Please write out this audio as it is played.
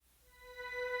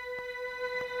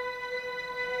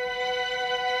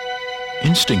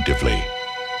Instinctively,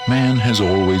 man has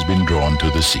always been drawn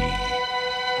to the sea.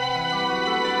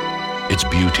 Its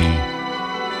beauty,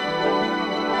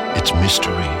 its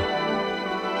mystery,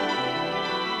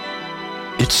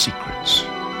 its secrets.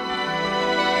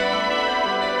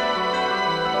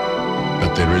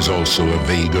 But there is also a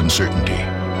vague uncertainty,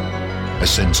 a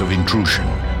sense of intrusion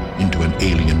into an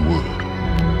alien world,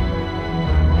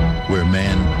 where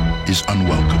man is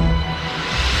unwelcome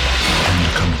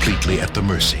and completely at the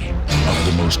mercy of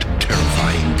the most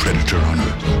terrifying predator on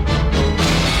Earth.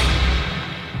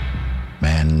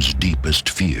 Man's deepest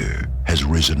fear has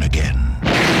risen again.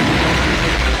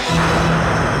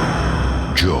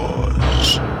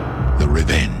 Jaws, the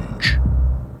Revenge.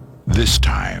 This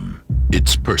time,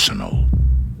 it's personal.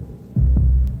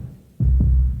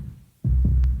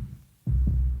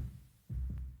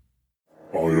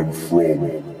 I am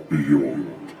from beyond.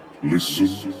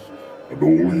 Listen, and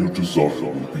all you desire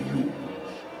will be yours.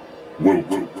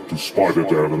 Welcome to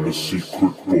Spider-Dan and the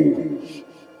Secret Balls.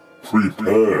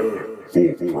 Prepare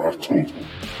for battle.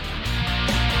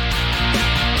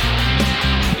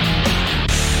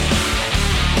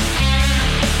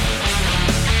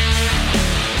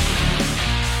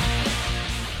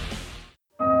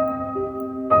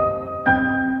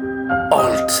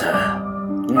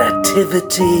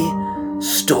 Nativity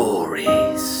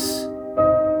Stories.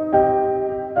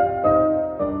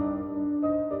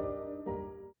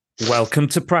 Welcome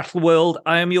to Prattle World.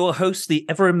 I am your host, the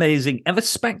ever-amazing,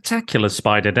 ever-spectacular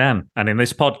Spider-Dan. And in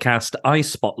this podcast, I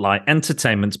spotlight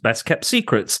entertainment's best-kept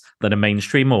secrets that a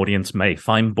mainstream audience may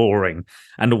find boring.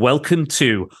 And welcome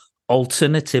to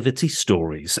Alternativity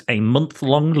Stories, a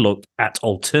month-long look at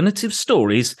alternative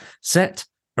stories set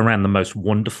around the most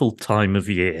wonderful time of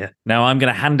year. Now, I'm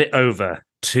going to hand it over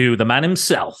to the man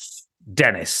himself,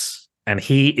 Dennis, and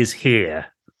he is here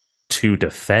to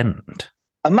defend.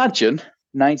 Imagine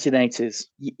 1980s,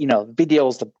 you know,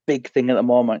 video's the big thing at the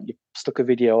moment. You stuck a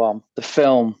video on. The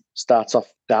film starts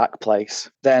off dark place,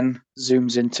 then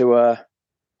zooms into a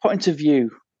point of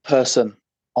view person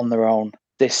on their own.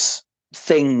 This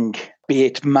thing, be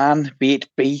it man, be it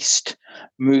beast,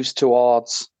 moves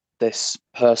towards this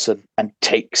person and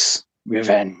takes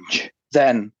revenge.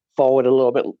 Then forward a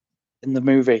little bit in the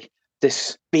movie,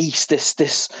 this beast,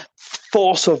 this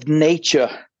force of nature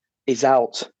is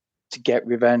out to get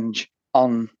revenge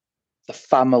on the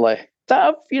family that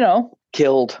have, you know,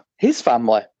 killed his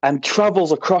family and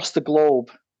travels across the globe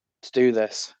to do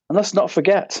this. And let's not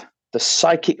forget the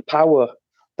psychic power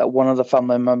that one of the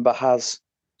family member has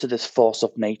to this force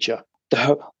of nature.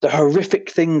 The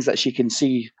horrific things that she can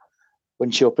see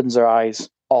when she opens her eyes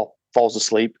or falls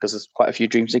asleep, because there's quite a few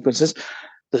dream sequences.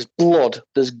 There's blood,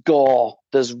 there's gore,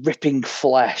 there's ripping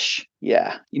flesh.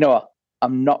 Yeah, you know what?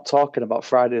 I'm not talking about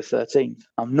Friday the 13th.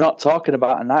 I'm not talking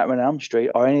about A Nightmare on Elm Street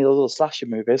or any of those other slasher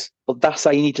movies, but that's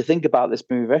how you need to think about this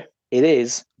movie. It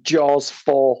is Jaws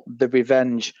 4: The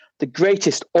Revenge, the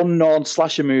greatest unknown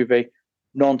slasher movie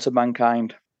known to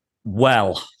mankind.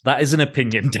 Well, that is an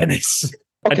opinion, Dennis.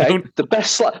 Okay, the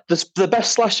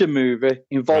best slasher movie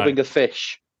involving a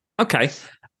fish. Okay.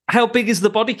 How big is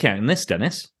the body count in this,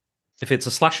 Dennis? If it's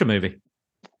a slasher movie?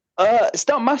 It's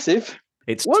not massive.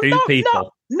 It's two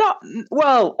people.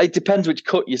 Well, it depends which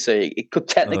cut you see. It could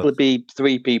technically be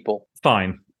three people.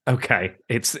 Fine. Okay.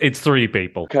 It's three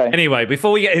people. Okay. Anyway,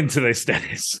 before we get into this,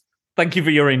 Dennis, thank you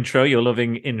for your intro, your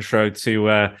loving intro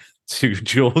to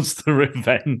Jaws: The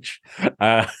Revenge.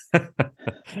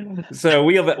 So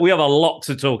we have a lot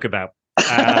to talk about.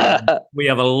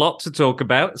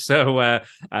 So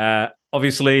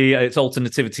obviously, it's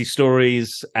Alternativity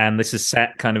Stories, and this is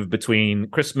set kind of between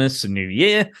Christmas and New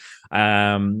Year.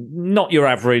 Not your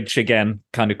average, again,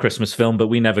 kind of Christmas film, but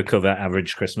we never cover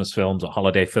average Christmas films or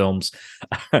holiday films.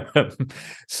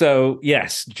 So,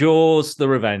 yes, Jaws: The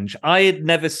Revenge. I had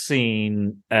never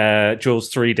seen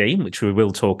Jaws 3D, which we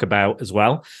will talk about as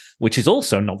well, which is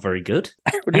also not very good.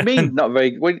 What do you mean, not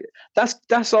very good?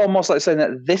 That's almost like saying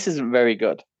that this isn't very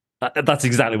good. That's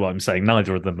exactly what I'm saying.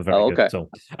 Neither of them are very good at all.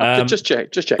 Just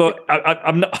check. But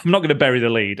I'm not going to bury the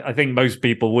lead. I think most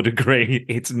people would agree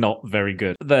it's not very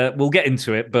good. We'll get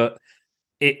into it, but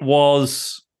it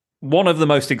was one of the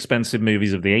most expensive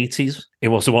movies of the 80s. It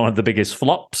was one of the biggest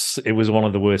flops. It was one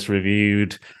of the worst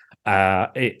reviewed. I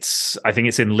think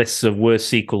it's in lists of worst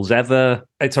sequels ever.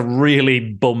 It's a really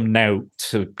bum note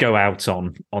to go out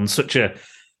on such a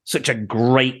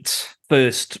great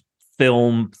first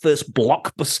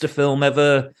blockbuster film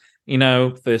ever, you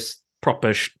know, first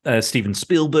proper Steven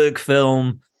Spielberg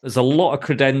film. There's a lot of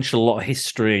credential, a lot of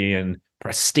history, and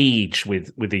prestige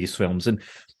with these films. And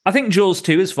I think Jaws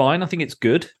 2 is fine. I think it's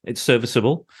good. It's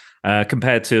serviceable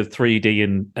compared to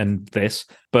 3D and this.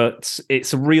 But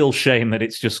it's a real shame that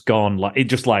it's just gone.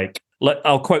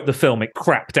 I'll quote the film, it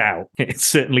crapped out. It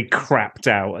certainly crapped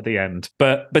out at the end.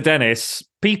 But Dennis,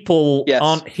 people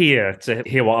aren't here to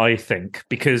hear what I think,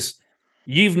 because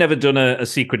you've never done a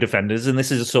Secret Defenders, and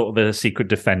this is a sort of a Secret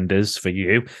Defenders for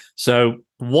you. So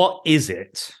what is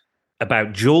it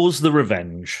about Jaws the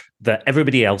Revenge that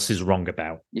everybody else is wrong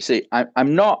about? You see,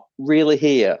 I'm not really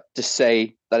here to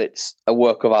say that it's a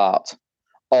work of art,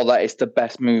 or that it's the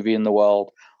best movie in the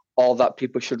world, or that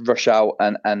people should rush out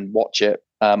and watch it,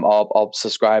 or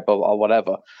subscribe or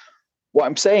whatever. What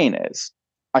I'm saying is,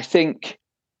 I think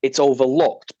it's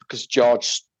overlooked because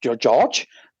Jaws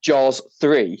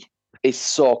 3 is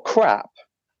so crap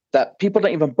that people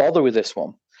don't even bother with this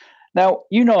one. Now,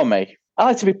 you know me. I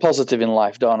like to be positive in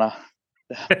life, don't I?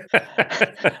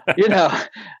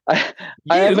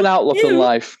 I have an outlook on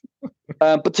life.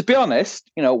 But to be honest,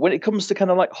 when it comes to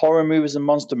kind of like horror movies and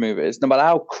monster movies, no matter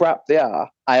how crap they are,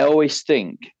 I always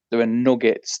think there are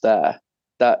nuggets there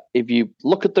that if you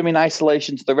look at them in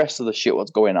isolation to the rest of the shit what's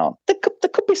going on, there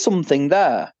could be something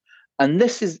there. And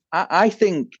this is, I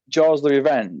think, Jaws the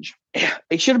Revenge,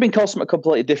 it should have been called something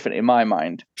completely different in my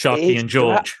mind. Sharky and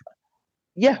George.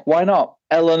 Yeah, why not?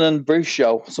 Ellen and Bruce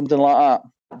show, something like that.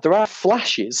 There are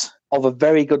flashes of a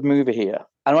very good movie here.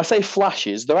 And when I say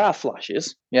flashes, there are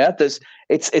flashes. Yeah,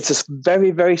 it's a very,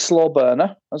 very slow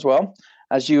burner as well.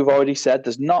 As you've already said,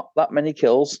 there's not that many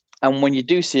kills. And when you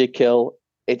do see a kill,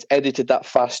 it's edited that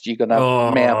fast, you're going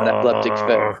to may have an epileptic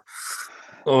fit.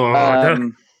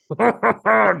 I'm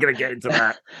going to get into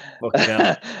that.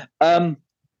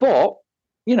 But,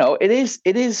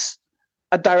 it is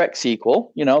a direct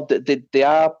sequel. They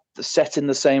are set in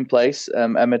the same place.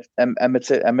 Amity,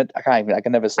 I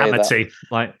can never say Amity, that.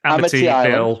 Like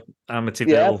Amityville.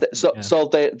 Amityville. Yeah. So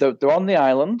they're on the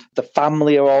island. The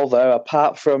family are all there,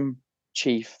 apart from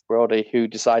Chief Brody, who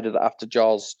decided that after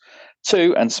Jaws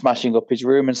 2 and smashing up his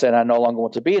room and saying, I no longer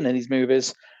want to be in these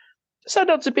movies, decided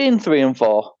not to be in 3 and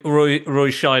 4. Roy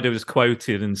Scheider was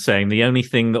quoted in saying, the only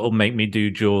thing that will make me do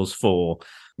Jaws 4,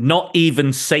 not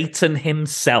even Satan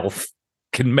himself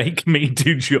can make me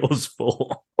do Jaws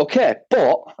 4. Okay,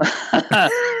 but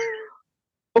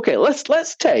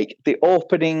let's take the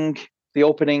opening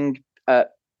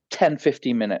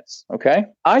 10-15 minutes. Okay,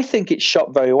 I think it's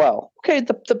shot very well. Okay,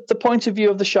 the point of view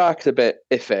of the shark is a bit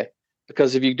iffy,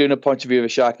 because if you're doing a point of view of a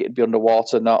shark, it'd be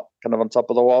underwater, not kind of on top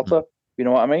of the water. You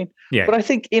know what I mean? Yeah. But I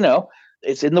think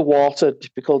it's in the water,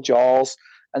 typical Jaws,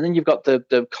 and then you've got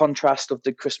the contrast of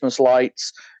the Christmas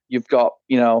lights. You've got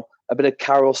a bit of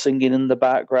carol singing in the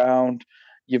background.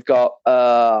 You've got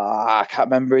I can't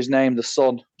remember his name, the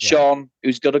son, Sean,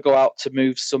 who's got to go out to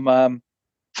move some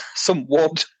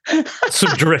wood, some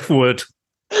driftwood,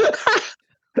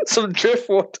 some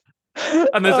driftwood.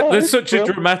 And there's such a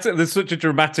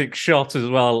dramatic shot as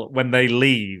well when they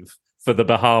leave for the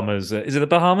Bahamas. Is it the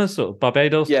Bahamas or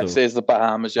Barbados? Yes, it is the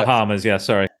Bahamas. Yes. Bahamas, yeah.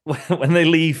 Sorry, when they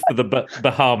leave for the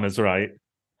Bahamas, right?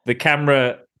 The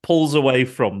camera pulls away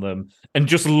from them and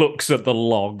just looks at the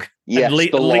log. Yes,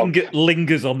 and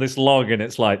lingers on this log, and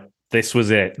it's like, this was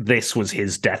it. This was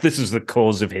his death. This was the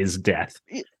cause of his death.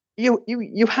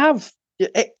 You have.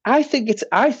 I think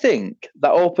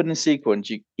that opening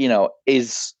sequence,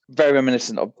 is very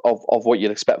reminiscent of what you'd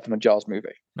expect from a Jaws movie.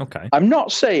 Okay. I'm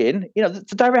not saying, the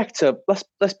director.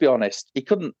 Let's be honest. He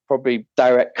couldn't probably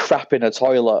direct crap in a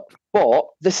toilet, but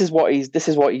this is what he's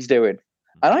doing,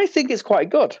 and I think it's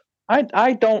quite good.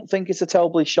 I don't think it's a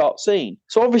terribly short scene.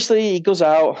 So obviously he goes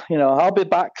out, I'll be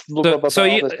back. So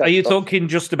are you talking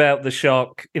just about the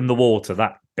shark in the water,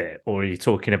 that bit, or are you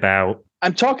talking about?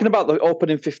 I'm talking about the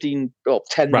opening 10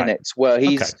 minutes where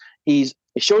he's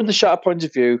showing the shark point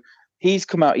of view. He's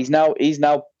come out. He's now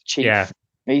chief. Yeah.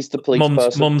 He's the police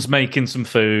person. Mum's making some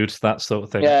food, that sort of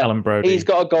thing. Yeah, Ellen Brody. He's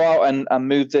got to go out and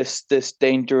move this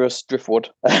dangerous driftwood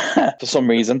for some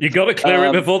reason. You got to clear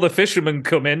it before the fishermen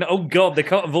come in. Oh God, they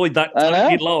can't avoid that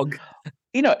tiny log.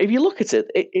 If you look at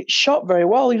it, it's shot very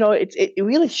well. It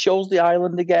really shows the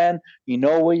island again. You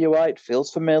know where you are. It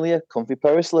feels familiar. Comfy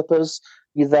pair of slippers.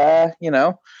 You're there.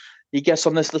 He gets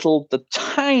on the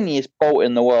tiniest boat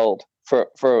in the world.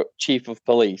 For chief of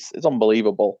police, it's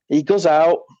unbelievable. He goes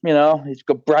out, he's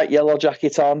got bright yellow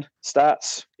jacket on,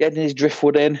 starts getting his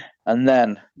driftwood in, and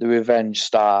then the revenge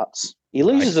starts. He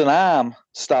loses an arm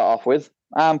to start off with.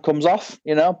 Arm comes off,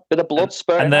 bit of blood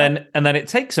spurting. And then it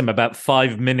takes him about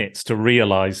 5 minutes to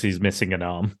realise he's missing an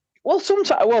arm. Well,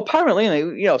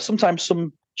 apparently, sometimes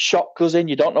some shock goes in,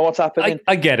 you don't know what's happening.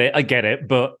 I get it,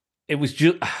 but it was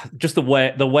just the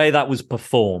way that was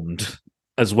performed.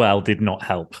 as well did not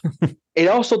help. It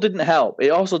also didn't help. It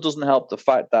also doesn't help the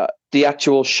fact that the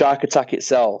actual shark attack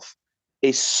itself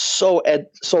is so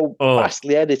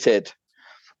vastly edited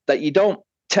that you don't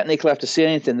technically have to see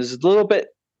anything. There's a little bit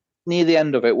near the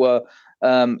end of it where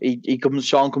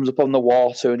Sean comes up on the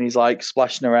water and he's like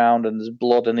splashing around and there's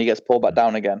blood and he gets pulled back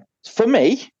down again. For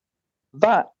me,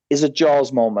 that is a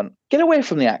Jaws moment. Get away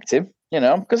from the acting,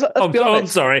 because let's be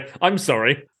honest. I'm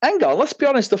sorry. Hang on, let's be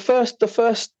honest. The first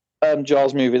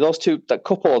Jaws movie, that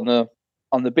couple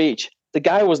on the beach, the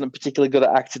guy wasn't particularly good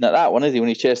at acting at that one, is he? When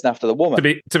he's chasing after the woman.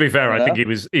 To be fair, I think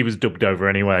he was dubbed over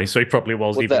anyway, so he probably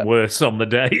was even worse on the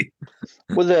day.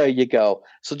 Well, there you go.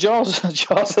 So Jaws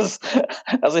has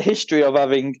a history of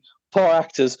having poor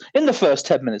actors in the first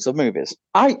 10 minutes of movies.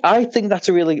 I think that's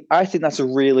a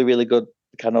really really good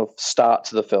kind of start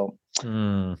to the film.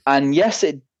 And yes,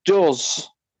 it does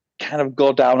kind of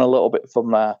go down a little bit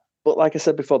from there. But like I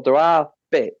said before, there are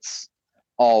bits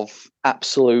of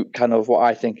absolute kind of what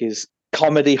I think is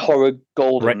comedy horror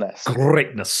goldenness.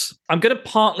 Greatness. I'm going to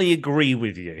partly agree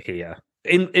with you here.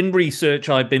 In research,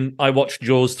 I watched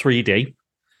Jaws 3D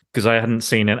because I hadn't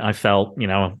seen it. I felt,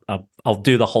 I'll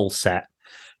do the whole set.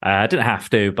 I didn't have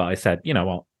to, but I said, you know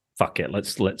what, fuck it,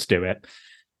 let's do it.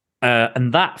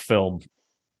 And that film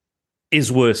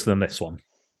is worse than this one.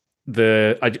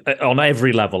 On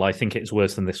every level, I think it's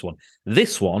worse than this one.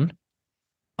 This one,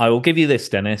 I will give you this,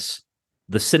 Dennis.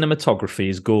 The cinematography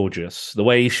is gorgeous. The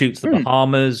way he shoots the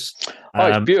Bahamas.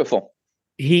 It's beautiful.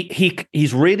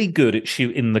 He's really good at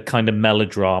shooting the kind of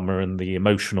melodrama and the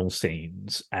emotional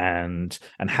scenes and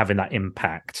having that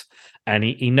impact. And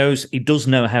he does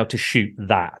know how to shoot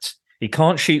that. He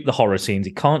can't shoot the horror scenes.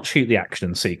 He can't shoot the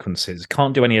action sequences.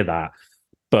 Can't do any of that.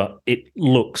 But it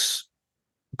looks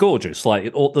gorgeous,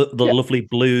 like all the lovely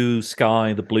blue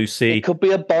sky, the blue sea. It could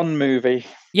be a Bond movie.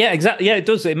 Yeah, exactly. Yeah, it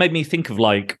does. It made me think of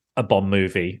like a Bond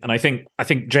movie, and I think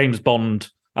James Bond.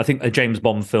 I think a James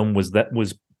Bond film was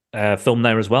filmed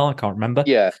there as well. I can't remember.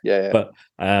 Yeah. But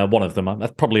one of them,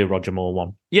 that's probably a Roger Moore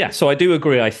one. Yeah, so I do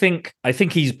agree. I think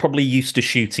he's probably used to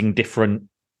shooting different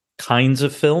kinds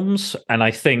of films, and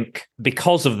I think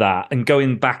because of that, and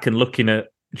going back and looking at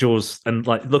Jaws and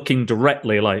like looking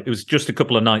directly, like it was just a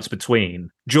couple of nights between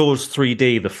Jaws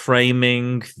 3D, the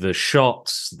framing, the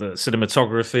shots, the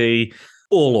cinematography,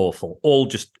 all awful, all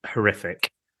just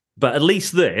horrific. But at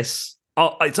least this,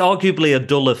 it's arguably a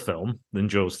duller film than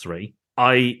Jaws 3.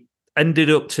 I ended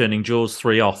up turning Jaws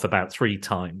 3 off about 3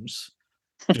 times.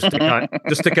 Just to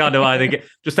kind of either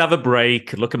have a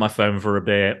break, look at my phone for a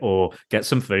bit, or get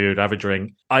some food, have a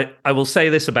drink. I will say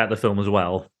this about the film as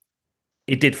well.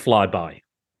 It did fly by.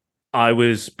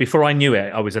 Before I knew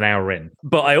it, I was an hour in.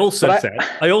 But I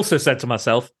also said to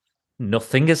myself,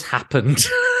 nothing has happened.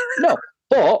 No,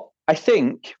 but I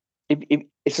think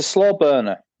it's a slow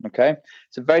burner, okay?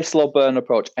 It's a very slow burn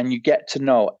approach, and you get to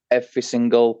know every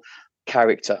single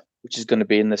character, which is going to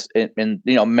be in this, in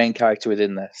main character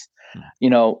within this.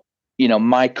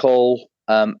 Michael,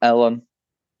 Ellen,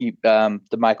 the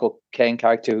Michael Caine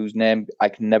character whose name I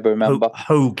can never remember.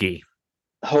 Hoagie,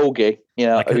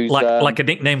 like a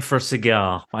nickname for a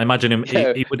cigar. I imagine him.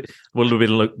 Yeah. He would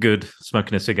look good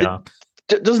smoking a cigar.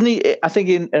 Doesn't he? I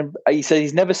think he said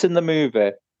he's never seen the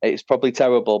movie. It's probably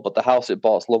terrible, but the house it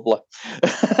bought's lovely.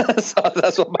 So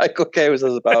that's what Michael Caine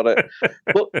says about it.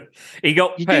 But he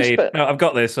got paid. No, I've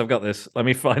got this. Let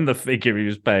me find the figure he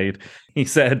was paid. He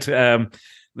said,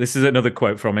 this is another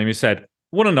quote from him. He said,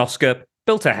 won an Oscar,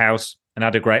 built a house, and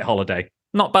had a great holiday.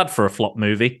 Not bad for a flop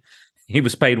movie. He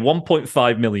was paid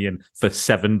 $1.5 million for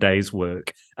 7 days'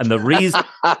 work. And the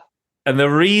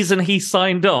reason he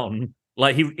signed on,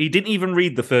 like he didn't even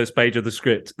read the first page of the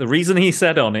script. The reason he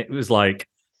said on it was like,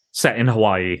 set in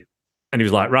Hawaii, and he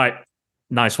was like, right,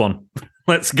 nice one,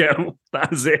 let's go.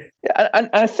 That's it. Yeah, and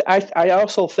I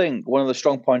also think one of the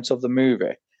strong points of the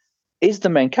movie is the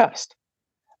main cast.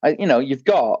 You've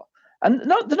got, and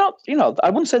they're not, I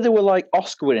wouldn't say they were like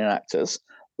Oscar-winning actors,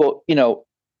 but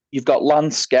you've got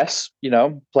Lance Guest,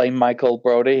 playing Michael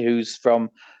Brody, who's from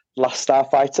Last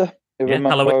Starfighter.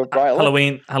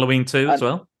 Halloween 2 as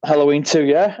well. Halloween 2,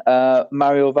 yeah.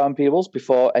 Mario Van Peebles,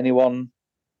 before anyone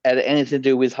had anything to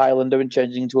do with Highlander and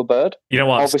changing into a bird. You know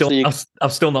what?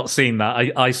 I've still not seen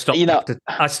that. I stopped.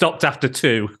 I stopped after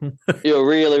 2. You're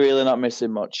really, really not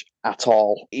missing much at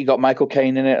all. You got Michael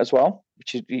Caine in it as well,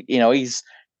 which is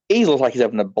he looks like he's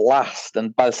having a blast.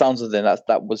 And by the sounds of it,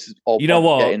 that was all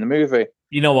in the movie.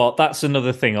 You know what? That's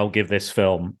another thing I'll give this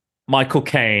film. Michael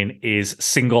Caine is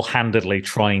single-handedly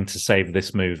trying to save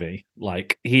this movie.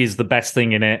 Like, he is the best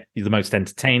thing in it. He's the most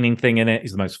entertaining thing in it.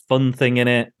 He's the most fun thing in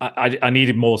it. I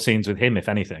needed more scenes with him, if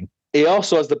anything. He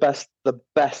also has the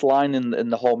best line in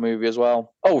the whole movie as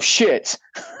well. Oh shit!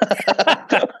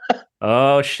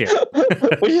 Oh shit!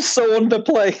 Which is so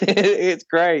underplayed. It's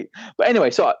great. But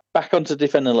anyway, so back onto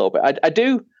defending a little bit. I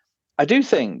do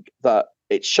think that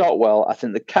it's shot well. I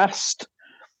think the cast,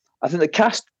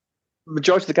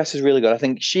 majority of the cast is really good. I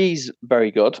think she's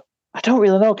very good. I don't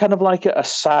really know, kind of like a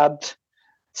sad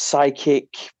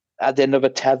psychic at the end of a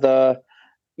tether.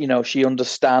 You know, she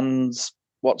understands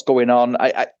what's going on.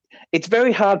 It's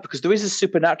very hard because there is a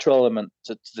supernatural element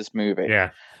to this movie.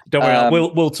 Yeah, don't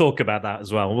worry. We'll talk about that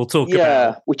as well. We'll talk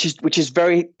about which is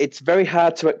very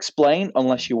hard to explain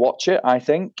unless you watch it, I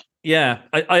think. Yeah,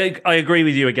 I agree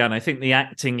with you again. I think the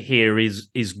acting here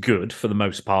is good for the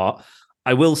most part.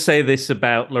 I will say this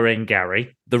about Lorraine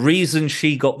Gary. The reason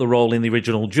she got the role in the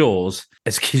original Jaws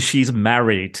is because she's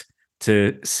married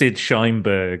to Sid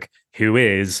Sheinberg, who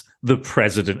is the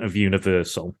president of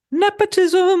Universal.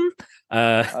 Nepotism.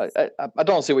 I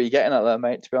don't see what you're getting at there,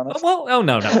 mate, to be honest. Well,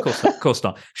 no, of course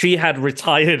not. She had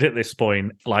retired at this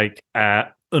point, like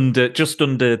just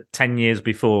under 10 years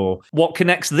before. What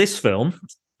connects this film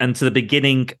and to the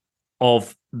beginning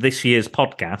of this year's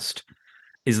podcast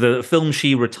is the film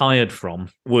she retired from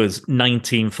was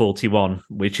 1941,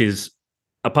 which is,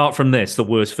 apart from this, the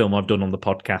worst film I've done on the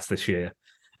podcast this year.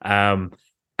 And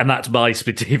that's by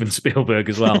Steven Spielberg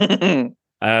as well.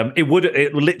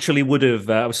 It literally would have.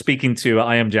 I was speaking to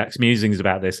I Am Jack's Musings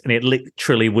about this, and it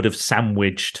literally would have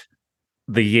sandwiched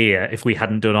the year if we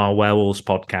hadn't done our Werewolves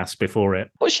podcast before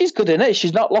it. But she's good in it.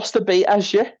 She's not lost a beat, has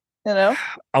she? You know.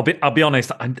 I'll be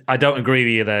honest. I don't agree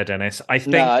with you there, Dennis. I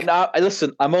think. No.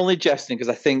 Listen, I'm only jesting because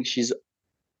I think she's.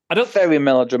 Very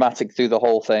melodramatic through the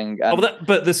whole thing. And...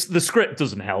 but the script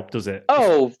doesn't help, does it?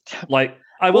 Oh, like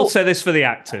I will say this for the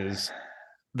actors.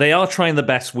 They are trying the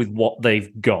best with what they've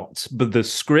got, but the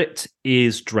script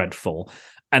is dreadful.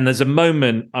 And there's a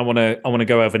moment I want to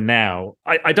go over now.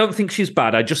 I don't think she's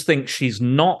bad. I just think she's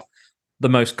not the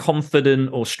most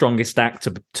confident or strongest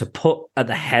actor to put at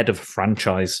the head of a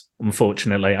franchise.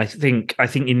 Unfortunately, I think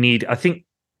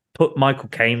put Michael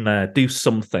Caine there, do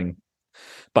something.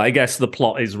 But I guess the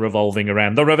plot is revolving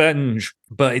around the revenge,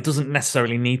 but it doesn't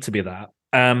necessarily need to be that.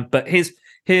 But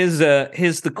Here's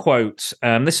the quote.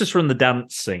 This is from the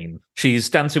dance scene. She's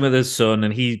dancing with her son,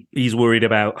 and he's worried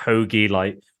about Hoagie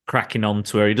like cracking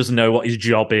onto her. He doesn't know what his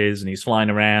job is, and he's flying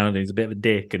around. And he's a bit of a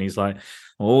dick, and he's like,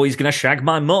 "Oh, he's gonna shag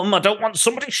my mum. I don't want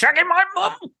somebody shagging my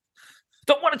mum.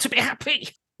 Don't want her to be happy."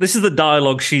 This is the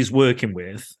dialogue she's working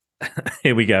with.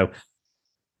 Here we go.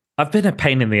 I've been a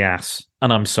pain in the ass,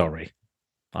 and I'm sorry.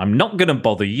 I'm not gonna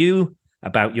bother you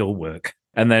about your work.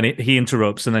 And then he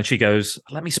interrupts, and then she goes,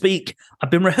 "Let me speak. I've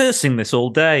been rehearsing this all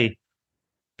day.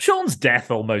 Sean's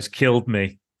death almost killed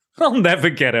me. I'll never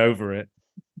get over it.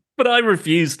 But I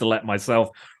refuse to let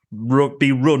myself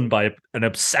be run by an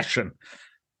obsession.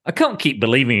 I can't keep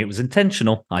believing it was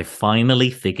intentional. I finally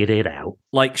figured it out."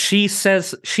 Like she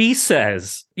says,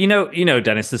 you know,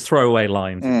 Dennis, there's throwaway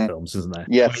lines in films, isn't there?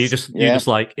 Yes. You're just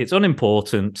like, it's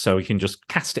unimportant, so we can just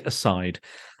cast it aside.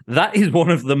 That is one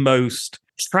of the most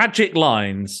tragic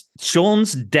lines.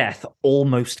 Sean's death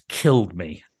almost killed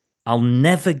me. I'll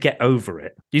never get over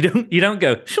it. You don't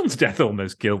go, Sean's death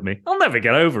almost killed me. I'll never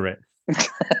get over it.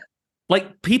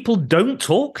 Like, people don't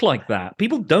talk like that.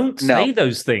 People don't say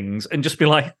those things and just be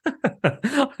like,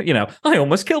 you know, I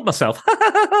almost killed myself.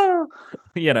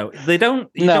 You know, they don't.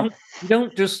 You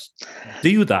don't just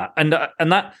do that. And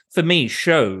that for me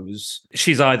shows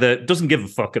she's either doesn't give a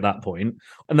fuck at that point,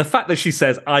 and the fact that she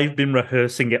says I've been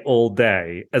rehearsing it all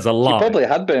day as a lie. She probably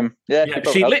had been. Yeah,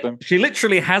 she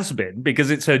literally has been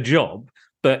because it's her job.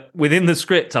 But within the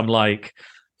script, I'm like,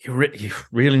 you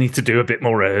really need to do a bit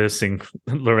more rehearsing,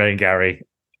 Lorraine Gary.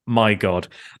 My God.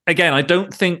 Again, I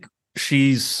don't think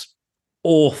she's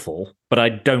awful, but I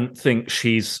don't think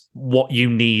she's what you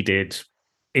needed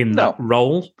in that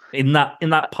role, in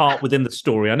that part within the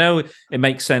story. I know it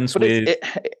makes sense, but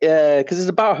because it's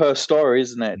about her story,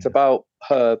 isn't it? It's about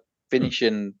her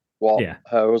finishing what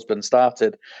her husband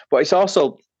started, but it's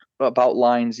also about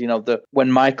lines. You know, when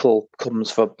Michael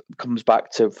comes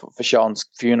back for Sean's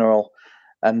funeral,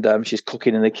 and she's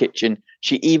cooking in the kitchen.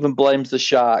 She even blames the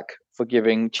shark for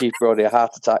giving Chief Brody a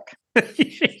heart attack.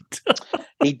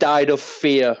 He died of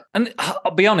fear. And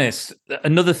I'll be honest,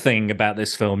 another thing about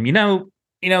this film, you know,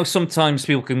 sometimes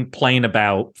people complain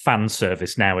about fan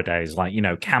service nowadays, like,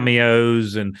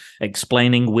 cameos and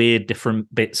explaining weird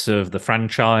different bits of the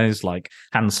franchise, like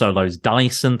Han Solo's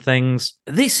dice and things.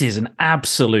 This is an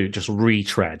absolute just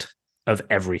retread of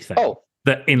everything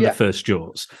that in the first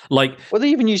Jaws. Like, well, they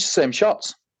even use the same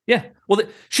shots. Yeah. Well,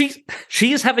 she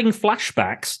is having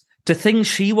flashbacks to things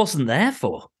she wasn't there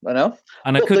for. I know.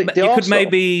 And you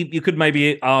could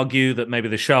maybe argue that maybe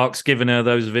the shark's given her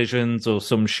those visions or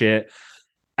some shit.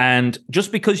 And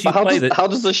just because you how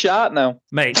does the shark know?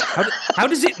 Mate, how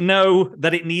does it know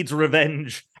that it needs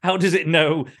revenge? How does it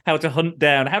know how to hunt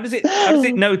down? How does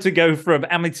it know to go from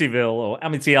Amityville or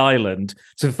Amity Island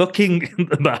to fucking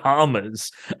the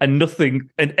Bahamas and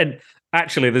nothing? And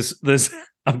actually, there's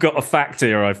I've got a fact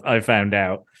here I found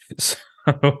out. So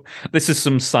this is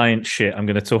some science shit I'm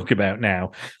going to talk about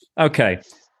now. Okay.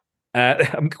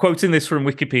 I'm quoting this from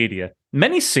Wikipedia.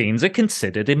 Many scenes are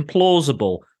considered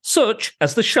implausible, such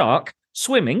as the shark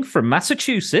swimming from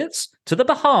Massachusetts to the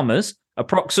Bahamas,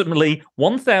 approximately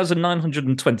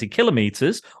 1,920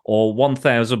 kilometers or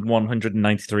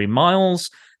 1,193 miles,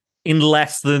 in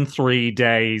less than 3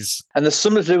 days. And there's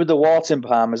something to do with the water in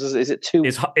Bahamas. Is it too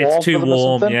warm? It's too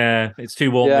warm, yeah. It's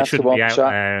too warm. They shouldn't be out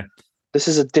there. This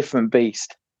is a different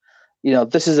beast.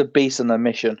 This is a beast on a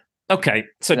mission. Okay,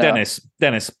 so Dennis,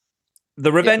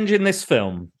 the revenge in this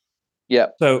film. Yeah.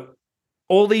 So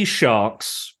all these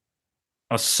sharks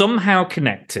are somehow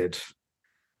connected.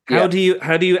 How do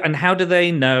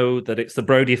they know that it's the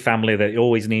Brody family that you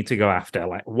always need to go after?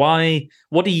 Like, why?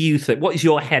 What do you think? What is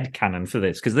your headcanon for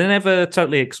this? Because they never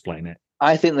totally explain it.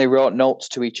 I think they wrote notes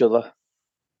to each other.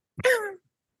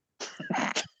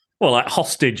 Well, like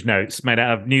hostage notes made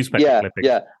out of newspaper clippings.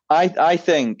 Yeah. I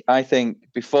think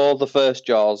before the first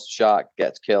Jaws shark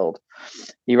gets killed,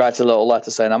 he writes a little letter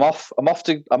saying, "I'm off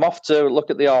to look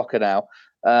at the orca now.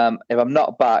 If I'm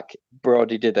not back,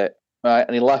 Brody did it." Right,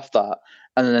 and he left that.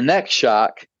 And then the next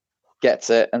shark gets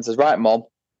it and says, "Right, Mom,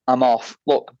 I'm off.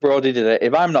 Look, Brody did it.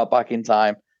 If I'm not back in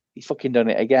time, he's fucking done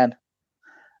it again."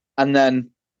 And then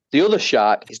the other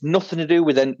shark is nothing to do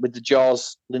with the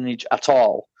Jaws lineage at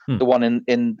all. The one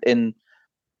in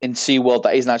SeaWorld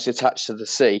that isn't actually attached to the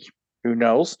sea. Who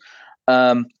knows?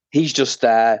 He's just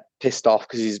there, pissed off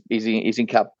because he's in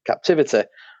captivity.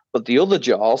 But the other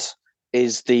Jaws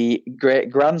is the great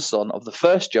grandson of the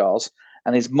first Jaws,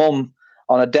 and his mum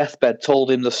on a deathbed told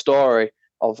him the story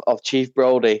of Chief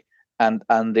Brody and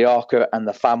the orca and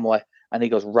the family, and he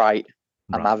goes, right.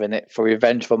 I'm having it for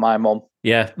revenge for my mum.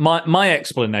 Yeah, my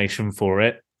explanation for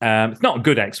it. It's not a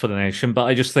good explanation, but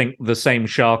I just think the same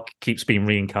shark keeps being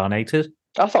reincarnated.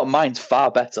 I thought mine's far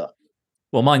better.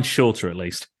 Well, mine's shorter at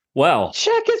least. Well,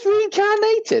 shark is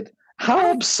reincarnated.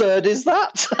 How absurd is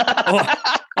that?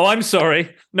 oh, I'm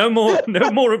sorry. No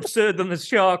more absurd than the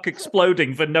shark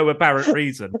exploding for no apparent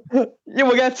reason. Yeah,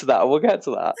 we'll get to that.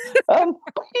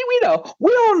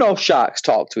 We all know sharks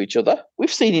talk to each other.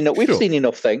 We've seen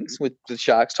enough things with the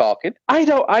sharks talking. You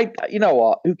know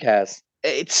what? Who cares?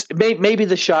 It's maybe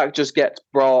the shark just gets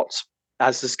brought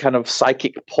as this kind of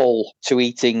psychic pull to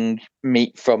eating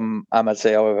meat from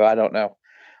Amity, however, I don't know.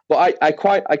 But I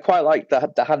quite like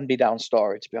the hand-me-down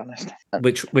story, to be honest.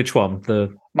 Which one?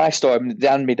 My story, the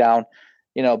hand-me-down.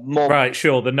 Mum. Right,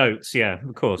 sure. The notes, yeah,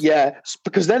 of course. Yeah,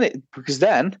 because then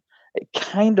it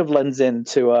kind of lends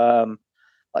into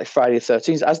like Friday the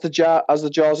 13th as the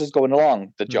Jaws is going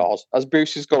along. As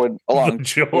Bruce is going along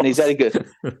in his head,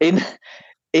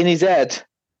 in his head,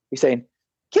 he's saying,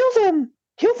 "Kill them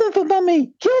for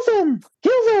mummy, kill them."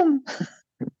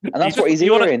 And that's what he's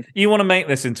hearing. You want to make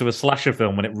this into a slasher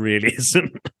film when it really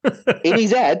isn't. In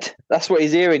his head, that's what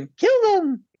he's hearing. Kill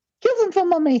them for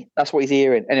mummy. That's what he's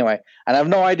hearing. Anyway, and I have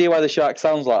no idea why the shark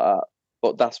sounds like that,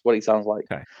 but that's what he sounds like.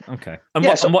 Okay.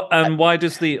 And why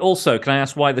does also? Can I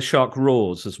ask why the shark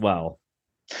roars as well?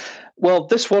 Well,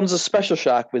 this one's a special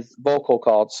shark with vocal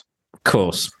cords. Of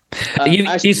course. I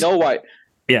actually know why.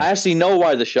 Yeah. I actually know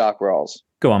why the shark roars.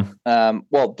 Go on.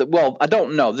 Well, I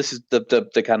don't know. This is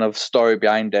the kind of story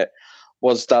behind it.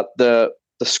 Was that the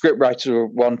script writer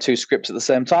won two scripts at the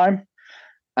same time,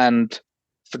 and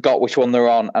forgot which one they're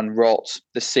on, and wrote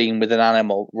the scene with an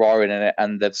animal roaring in it,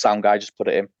 and the sound guy just put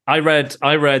it in. I read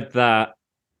that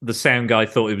the sound guy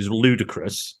thought it was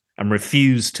ludicrous and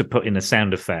refused to put in a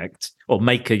sound effect or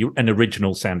make an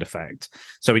original sound effect.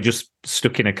 So he just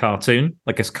stuck in a cartoon,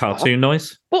 like a cartoon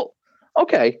noise. Well,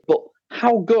 okay, but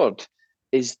how good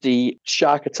is the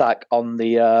shark attack on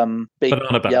the big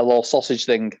yellow sausage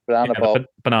thing, banana boat?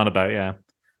 Banana boat, yeah.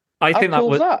 I think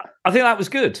that was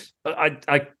good.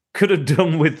 I could have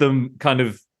done with them kind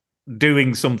of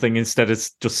doing something instead of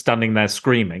just standing there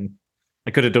screaming.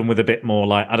 I could have done with a bit more,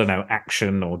 like, I don't know,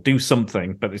 action or do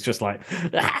something, but it's just like,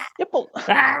 Yeah, but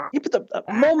the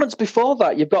moments before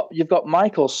that, you've got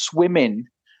Michael swimming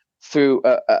through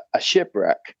a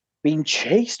shipwreck, being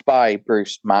chased by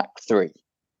Bruce Mac 3,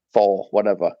 4,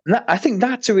 whatever. And I think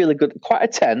that's a really good, quite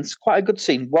a good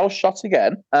scene, well shot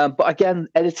again. But again,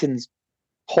 editing's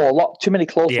poor, lot too many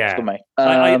close-ups for me.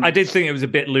 I did think it was a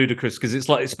bit ludicrous because it's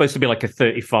supposed to be like a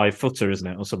 35-footer, isn't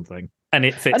it, or something? And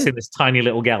it fits in this tiny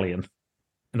little galleon.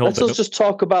 Let's just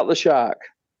talk about the shark.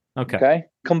 Okay.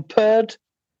 Compared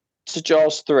to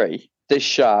Jaws 3, this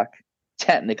shark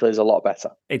technically is a lot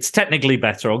better. It's technically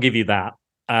better, I'll give you that.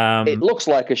 It looks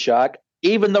like a shark,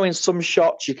 even though in some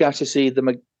shots you can actually see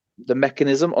the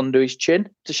mechanism under his chin.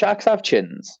 Do sharks have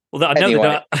chins? Well,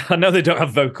 I know they don't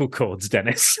have vocal cords,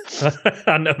 Dennis.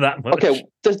 I know that much. Okay,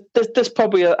 there's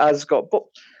probably has got, but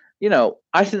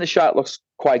I think the shark looks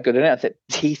quite good in it. I think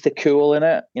teeth are cool in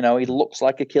it. He looks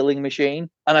like a killing machine.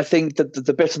 And I think that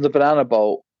the bit on the banana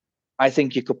boat, I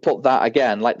think you could put that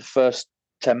again, like the first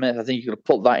 10 minutes. I think you could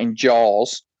put that in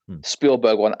Jaws,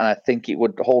 Spielberg one, and I think it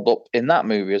would hold up in that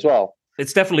movie as well.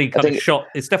 It's definitely kind of shot.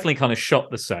 It's definitely kind of shot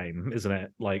the same, isn't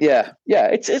it? Like, yeah,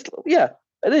 it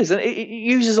is, and it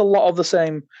uses a lot of the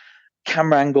same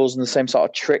camera angles and the same sort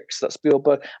of tricks that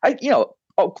Spielberg.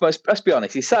 Let's be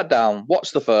honest. He sat down,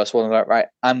 watched the first one, and went, right,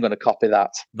 I'm going to copy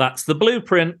that. That's the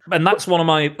blueprint, and that's one of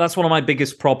my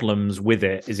biggest problems with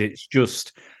it. Is it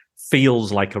just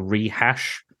feels like a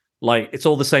rehash. Like, it's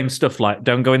all the same stuff, like,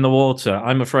 don't go in the water.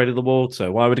 I'm afraid of the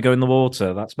water. Why would I go in the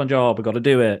water? That's my job. I've got to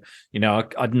do it.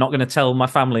 I'm not going to tell my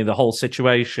family the whole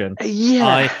situation.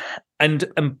 Yeah.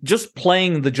 And just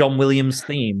playing the John Williams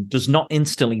theme does not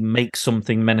instantly make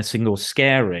something menacing or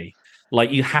scary. Like,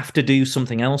 you have to do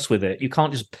something else with it. You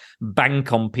can't just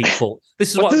bank on people.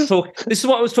 This is what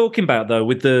I was talking about, though,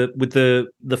 with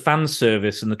the fan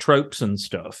service and the tropes and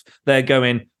stuff. They're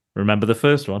going, remember the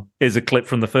first one? Here's a clip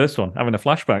from the first one, having a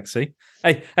flashback, see?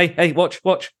 Hey,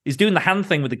 watch. He's doing the hand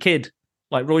thing with the kid,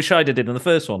 like Roy Scheider did in the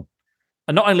first one.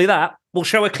 And not only that, we'll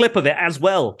show a clip of it as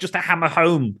well, just to hammer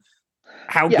home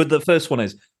how good the first one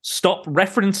is. Stop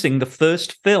referencing the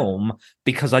first film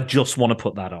because I just want to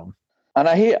put that on. And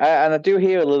I do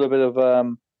hear a little bit of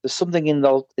there's something in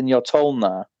your tone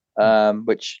there,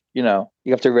 which you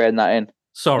have to rein that in.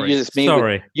 Sorry.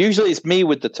 Usually it's me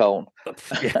with the tone.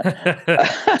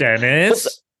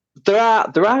 Dennis. There are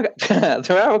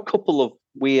a couple of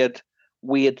weird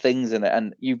things in it,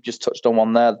 and you've just touched on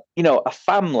one there. A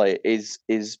family is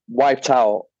wiped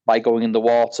out by going in the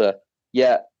water,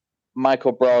 yet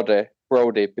Michael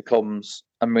Brody becomes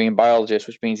a marine biologist,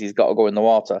 which means he's got to go in the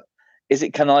water. Is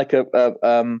it kind of like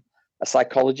a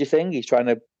psychology thing? He's trying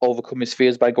to overcome his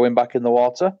fears by going back in the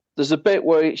water. There's a bit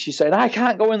where she's saying, I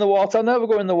can't go in the water. I'll never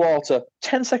go in the water.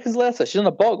 10 seconds later, she's on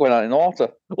a boat going out in the water.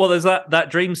 Well, there's that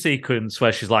dream sequence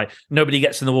where she's like, nobody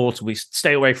gets in the water. We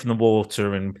stay away from the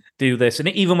water and do this. And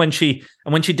even when she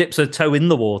dips her toe in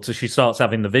the water, she starts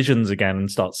having the visions again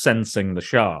and starts sensing the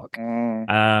shark.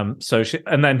 And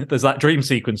then there's that dream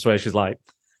sequence where she's like,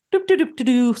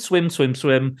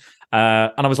 swim.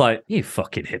 And I was like, you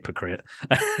fucking hypocrite.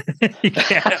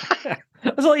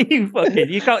 I was like, you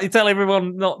tell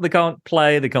everyone they can't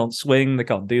play, they can't swing, they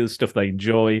can't do the stuff they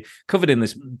enjoy, covered in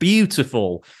this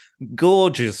beautiful,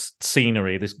 gorgeous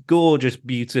scenery, this gorgeous,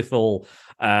 beautiful,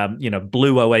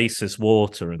 blue oasis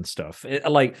water and stuff.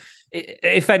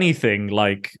 If anything,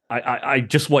 like, I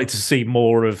just wanted to see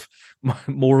more of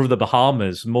the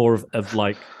Bahamas, more of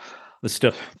like, the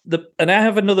stuff. And I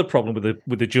have another problem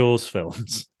with the Jaws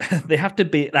films. There has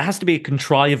to be a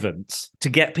contrivance to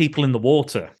get people in the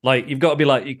water. Like, you've got to be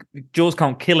like, Jaws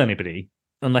can't kill anybody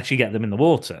unless you get them in the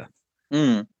water.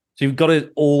 So you've got to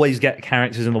always get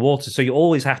characters in the water. So you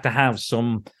always have to have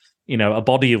some, a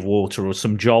body of water or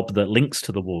some job that links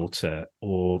to the water,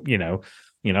 or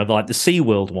like the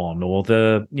SeaWorld one, or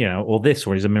or this,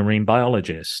 where he's a marine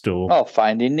biologist, or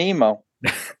Finding Nemo.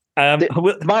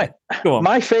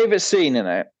 My favorite scene in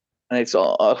it, and it's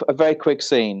a very quick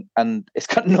scene, and it's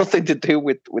got nothing to do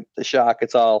with the shark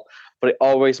at all, but it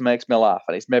always makes me laugh,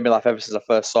 and it's made me laugh ever since I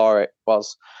first saw it.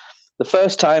 Was the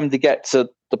first time they get to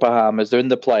the Bahamas, they're in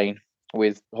the plane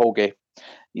with Hoagie.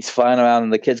 He's flying around,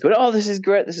 and the kids go, "Oh, this is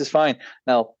great, this is fine."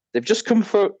 Now they've just come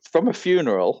from a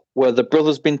funeral where the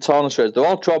brother's been torn and shredded. They're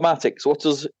all traumatic. So what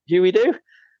does Huey do?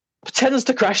 Pretends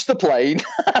to crash the plane.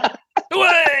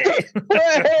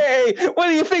 Hey, what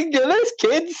do you think of this,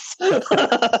 kids?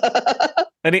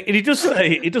 And he does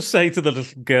say to the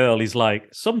little girl, he's like,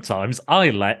 sometimes I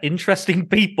let interesting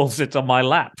people sit on my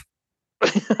lap.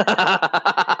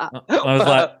 I was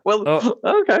like, well,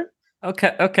 okay.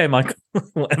 Okay, Michael,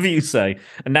 whatever you say.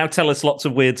 And now tell us lots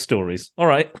of weird stories. All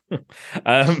right.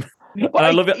 And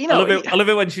I love it. I love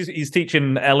it when he's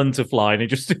teaching Ellen to fly, and he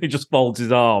just folds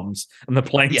his arms, and the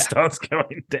plane starts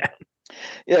going down.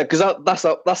 Yeah, because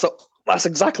that's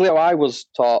exactly how I was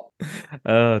taught.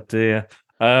 Oh dear.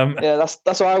 Yeah,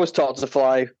 that's how I was taught to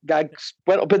fly. Guy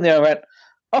went up in the air and went,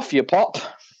 "Off you pop."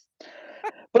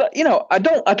 But I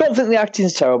don't think the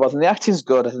acting's terrible. I think the acting's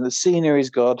good. I think the scenery is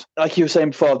good. Like you were saying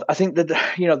before, I think that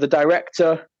the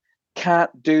director can't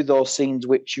do those scenes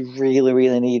which you really,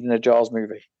 really need in a Jaws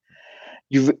movie.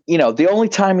 The only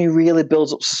time he really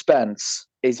builds up suspense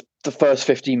is the first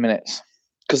 15 minutes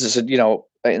because it's in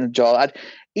the Jaws.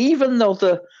 Even though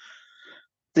the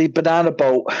banana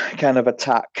boat kind of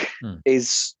attack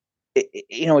is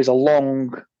a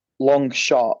long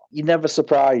shot, you're never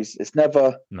surprised. It's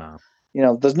never no.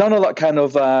 There's none of that kind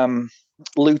of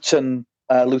Luton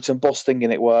bus thing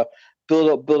in it where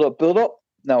build up.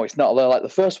 No, it's not like the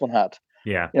first one had.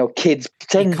 Yeah. Kids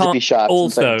pretend to be sharks.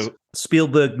 Also,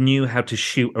 Spielberg knew how to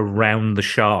shoot around the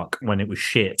shark when it was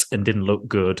shit and didn't look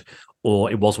good or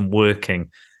it wasn't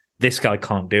working. This guy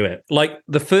can't do it. Like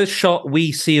the first shot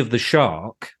we see of the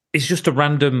shark is just a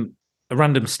random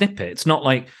snippet. It's not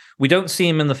like we don't see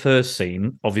him in the first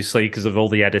scene, obviously, because of all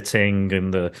the editing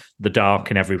and the dark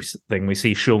and everything. We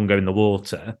see Sean go in the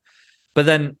water. But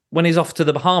then when he's off to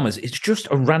the Bahamas, it's just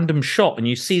a random shot and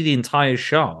you see the entire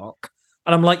shark.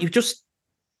 And I'm like, you've just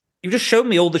shown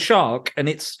me all the shark and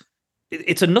it's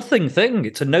a nothing thing.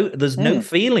 There's no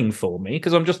feeling for me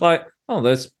because I'm just like, oh,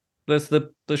 there's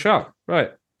the shark.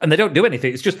 Right. And they don't do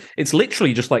anything. It's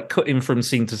literally just like cutting from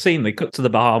scene to scene. They cut to the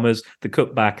Bahamas, they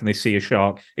cut back, and they see a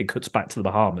shark. It cuts back to the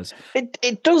Bahamas.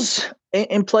 It does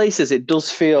in places. It does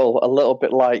feel a little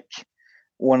bit like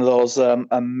one of those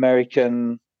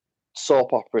American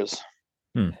soap operas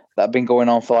that have been going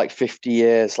on for like 50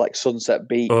 years, like Sunset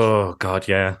Beach. Oh God,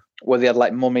 yeah. Where they had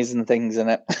like mummies and things in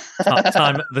it.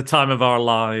 the time of our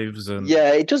lives, and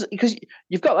it does because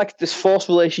you've got like this forced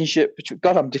relationship.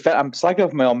 God, I'm slagging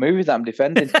off my own movie that I'm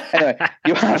defending. Anyway,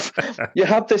 you have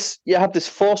this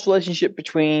forced relationship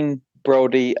between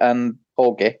Brody and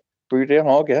Hoagie. Brody and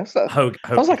Hoagie.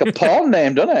 Sounds like a porn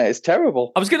name, doesn't it? It's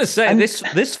terrible. I was going to say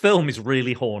this film is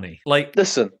really horny. Like,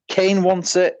 listen, Kane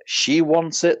wants it, she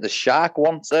wants it, the shark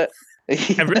wants it.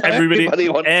 Everybody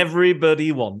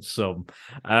wants some.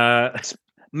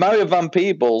 Mario Van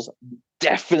Peebles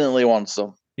definitely wants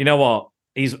some. You know what?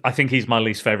 I think he's my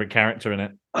least favorite character in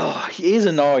it. Oh, he is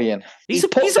annoying. He's a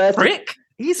prick.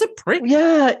 He's a prick.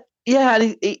 Yeah.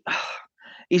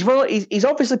 He's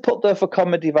obviously put there for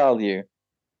comedy value,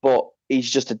 but he's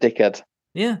just a dickhead.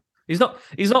 Yeah. He's not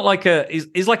like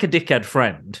he's like a dickhead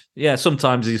friend. Yeah,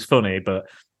 sometimes he's funny, but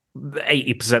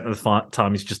 80% of the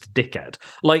time he's just a dickhead.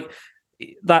 Like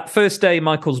that first day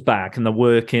Michael's back and they're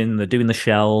working, they're doing the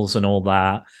shells and all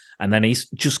that, and then he's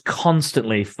just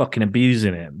constantly fucking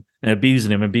abusing him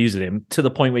to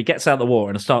the point where he gets out of the water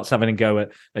and starts having a go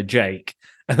at Jake.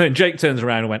 And then Jake turns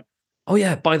around and went, "Oh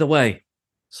yeah, by the way,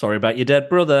 sorry about your dead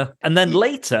brother." And then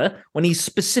later, when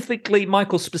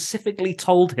Michael specifically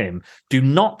told him, "Do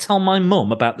not tell my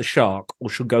mum about the shark or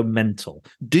she'll go mental.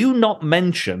 Do not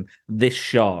mention this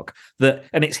shark."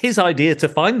 And it's his idea to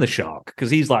find the shark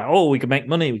because he's like, "Oh, we can make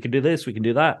money. We can do this. We can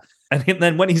do that." And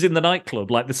then when he's in the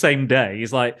nightclub, like the same day,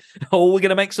 he's like, "Oh, we're going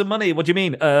to make some money. What do you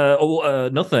mean?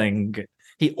 Nothing."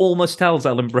 He almost tells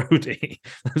Ellen Brody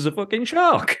there's a fucking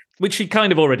shark, which she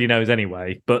kind of already knows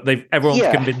anyway, but everyone's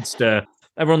convinced her.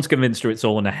 Everyone's convinced her it's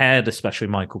all in her head, especially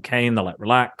Michael Caine. They're like,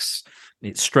 relax.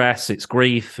 It's stress, it's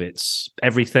grief, it's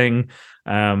everything.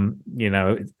 And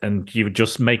you're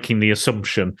just making the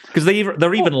assumption. Because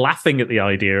they're even laughing at the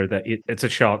idea that it's a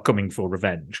shark coming for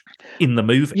revenge in the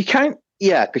movie. You can't,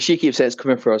 because she keeps saying it's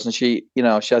coming for us, and she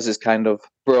has this kind of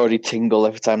Brody tingle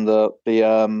every time the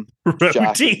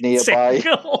shark is nearby.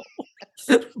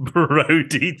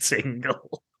 Brody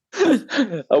tingle.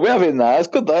 Oh, we have it in there. It's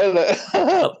good though, isn't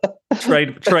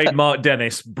it? Trademark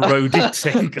Dennis, Brody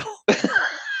tingle.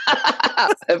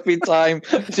 Every time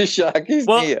the shark is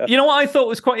near. You know what I thought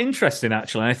was quite interesting,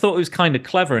 actually? I thought it was kind of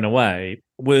clever in a way.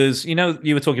 Was, you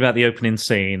were talking about the opening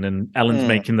scene and Ellen's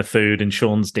making the food and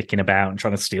Sean's dicking about and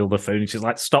trying to steal the food. And she's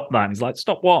like, "Stop that." And he's like,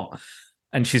 "Stop what?"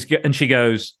 And she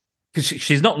goes, because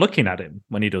she's not looking at him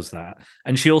when he does that.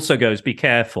 And she also goes, "Be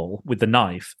careful with the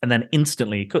knife." And then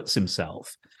instantly he cuts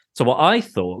himself. So what I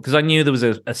thought, because I knew there was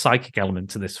a psychic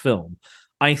element to this film,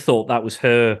 I thought that was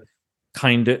her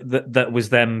kind of, that was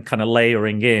them kind of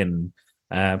layering in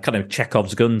kind of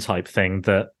Chekhov's gun type thing,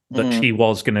 that that she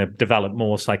was going to develop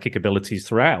more psychic abilities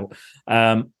throughout.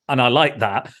 And I like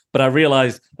that, but I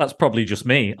realized that's probably just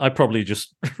me. I probably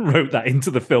just wrote that into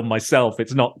the film myself.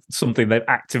 It's not something they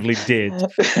actively did.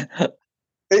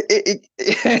 It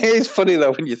is funny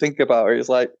though when you think about it. It's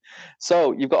like,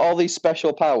 so you've got all these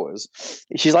special powers.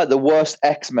 She's like the worst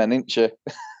X-Men, isn't she?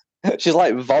 She's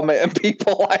like vomiting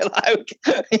people like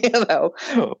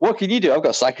what can you do? I've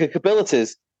got psychic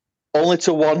abilities. Only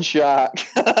to one shark.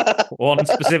 One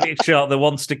specific shark that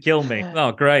wants to kill me.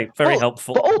 Oh, great. Very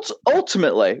helpful. But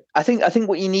ultimately, I think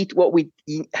what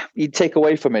you take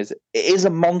away from it is a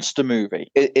monster movie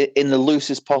in the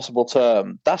loosest possible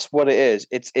term. That's what it is.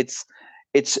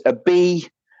 It's a B,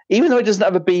 even though it doesn't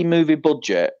have a B movie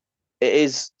budget, it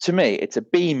is, to me, it's a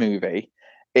B movie.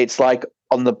 It's like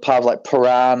on the par of like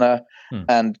Piranha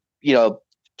and,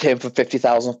 came for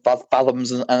 50,000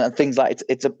 fathoms and things like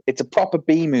it's a proper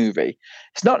B movie.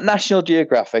 It's not National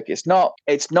Geographic. It's not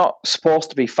supposed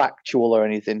to be factual or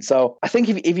anything. So I think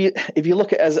if you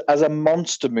look at it as a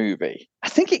monster movie, I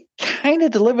think it kind of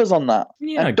delivers on that.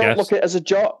 Yeah, and don't look at it as a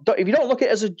if you don't look at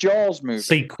it as a Jaws movie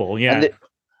sequel, yeah.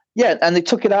 And they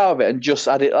took it out of it and just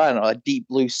added, I don't know, a Deep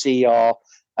Blue Sea or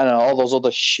I don't know, all those other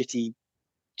shitty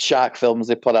shark films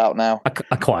they put out now. I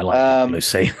quite like Deep Blue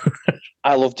Sea.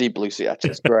 I love Deep Blue Sea,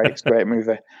 actually. It's great. It's a great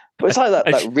movie. But it's like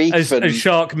that reef as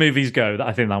shark movies go,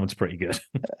 I think that one's pretty good.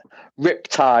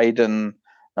 Riptide and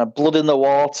Blood in the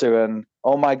Water and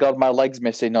oh my God, my leg's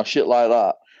missing or shit like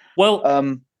that.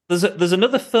 Well, there's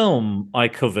another film I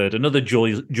covered, another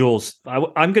Jaws.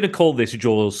 I'm going to call this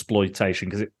Jaws exploitation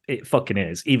because it fucking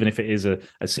is, even if it is a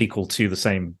sequel to the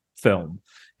same film.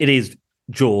 It is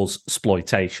Jaws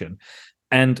exploitation.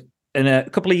 And a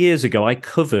couple of years ago, I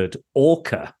covered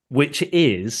Orca, which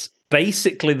is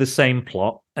basically the same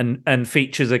plot and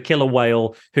features a killer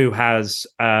whale who has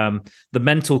the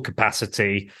mental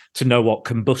capacity to know what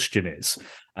combustion is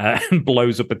and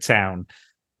blows up a town.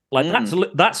 Like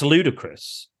that's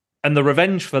ludicrous. And the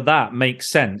revenge for that makes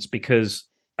sense because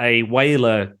a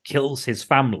whaler kills his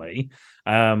family.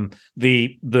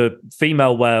 The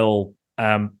female whale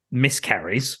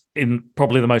miscarries in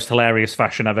probably the most hilarious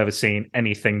fashion I've ever seen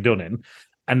anything done in.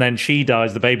 And then she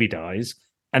dies, the baby dies.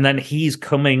 And then he's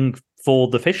coming for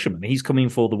the fisherman. He's coming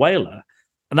for the whaler.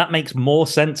 And that makes more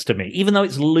sense to me, even though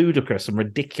it's ludicrous and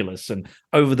ridiculous and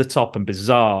over the top and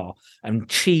bizarre and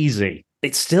cheesy.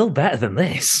 It's still better than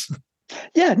this.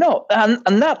 Yeah, no,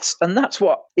 and that's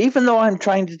what. Even though I'm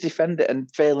trying to defend it and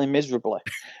failing miserably,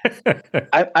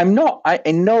 I'm not.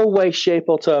 In no way, shape,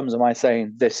 or terms am I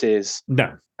saying this is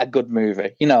a good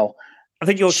movie. I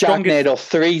think your Sharknado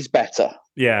 3's better.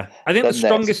 Yeah, I think the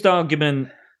strongest argument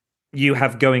you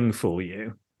have going for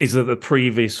you is that the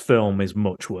previous film is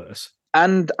much worse.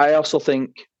 And I also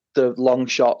think the long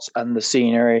shots and the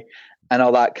scenery and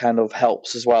all that kind of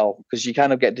helps as well because you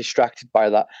kind of get distracted by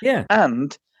that. Yeah,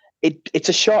 and. It's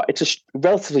a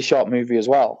relatively short movie as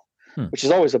well, which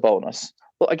is always a bonus.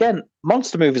 But again,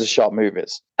 monster movies are short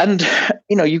movies, and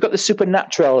you've got the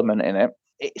supernatural element in it.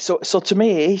 So to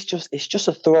me, it's just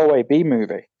a throwaway B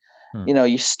movie.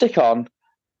 You stick on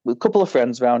with a couple of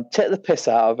friends around, take the piss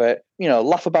out of it.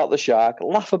 Laugh about the shark,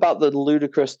 laugh about the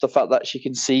fact that she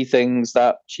can see things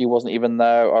that she wasn't even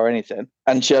there or anything,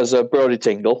 and she has a Brody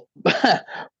tingle. But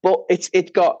for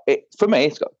me,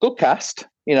 it's got a good cast.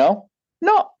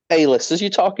 Not A-listers.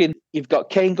 You've got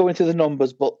Kane going through the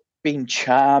numbers, but being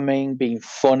charming, being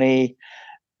funny,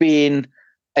 being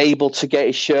able to get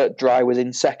his shirt dry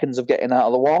within seconds of getting out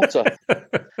of the water.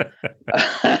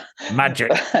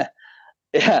 Magic.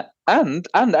 Yeah, and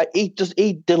he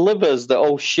delivers the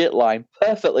oh shit line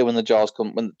perfectly when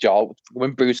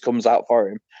when Bruce comes out for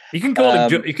him. You can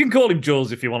call him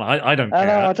Jaws if you want. I don't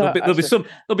care.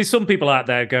 There'll be some people out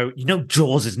there who go,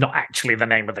 Jaws is not actually the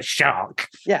name of the shark.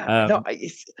 Yeah,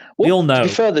 we all know. To be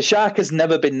fair, the shark has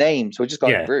never been named, so we just call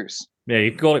it Bruce. Yeah,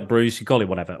 you can call it Bruce, you can call it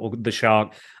whatever, or the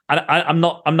shark. I'm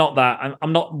not that.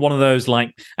 I'm not one of those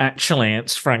like. Actually,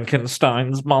 it's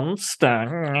Frankenstein's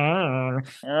monster.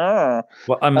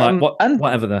 Well, I'm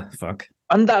whatever the fuck.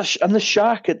 And the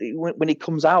shark when he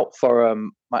comes out for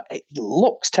it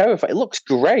looks terrifying. It looks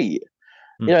great.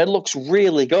 It looks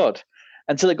really good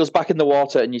until it goes back in the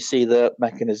water and you see the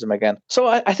mechanism again. So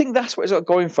I think that's what it's got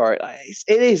going for it.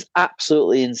 It is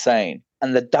absolutely insane,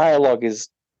 and the dialogue is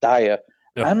dire.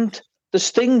 Ugh. And there's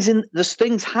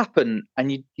things happen,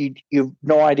 and you've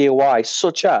no idea why.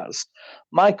 Such as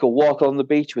Michael walking on the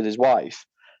beach with his wife,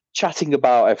 chatting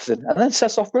about everything, and then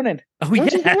sets off running. Oh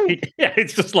yeah.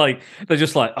 It's just like they're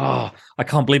just like, oh, I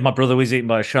can't believe my brother was eaten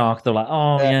by a shark. They're like,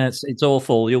 oh yeah, it's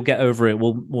awful. You'll get over it.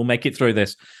 We'll make it through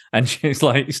this. And she's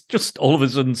like, it's just all of a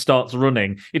sudden starts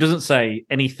running. He doesn't say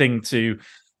anything to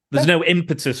There's no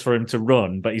impetus for him to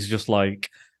run, but he's just like,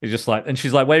 and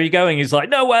she's like, "Where are you going?" He's like,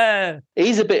 "Nowhere."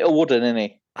 He's a bit of wooden, isn't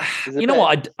he? You know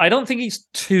what? I don't think he's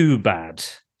too bad.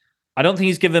 I don't think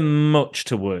he's given much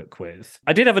to work with.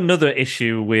 I did have another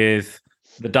issue with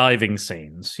the diving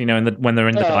scenes. You know, when they're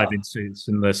in the diving suits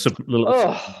and the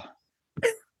little.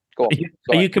 Go on,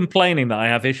 are you complaining that I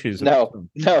have issues? No,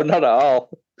 not at all.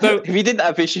 So, if you didn't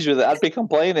have issues with it, I'd be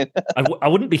complaining. I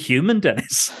wouldn't be human,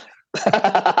 Dennis.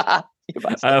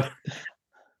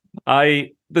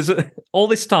 There's all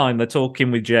this time they're talking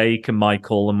with Jake and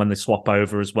Michael, and when they swap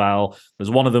over as well,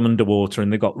 there's one of them underwater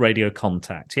and they've got radio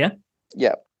contact.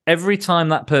 Yeah. Every time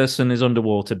that person is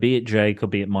underwater, be it Jake or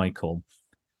be it Michael,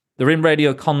 they're in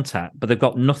radio contact, but they've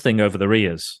got nothing over their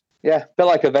ears. Yeah, a bit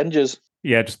like Avengers.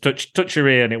 Yeah, just touch your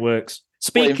ear and it works.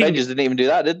 Speaking, Avengers didn't even do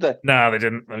that, did they? No, they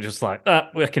didn't. They're just like,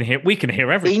 we can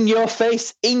hear everything. In your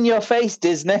face,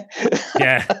 Disney.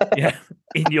 yeah.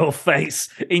 In your face.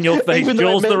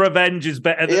 Jaws the Revenge is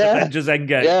better than Avengers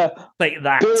Endgame. Yeah. Take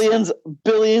that.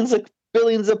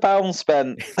 Billions of pounds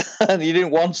spent, and you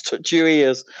didn't once touch your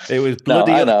ears. It was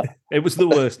bloody. I know. It was the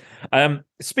worst.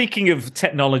 Speaking of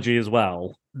technology as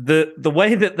well, the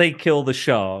way that they kill the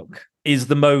shark is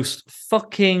the most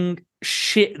fucking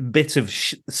shit bit of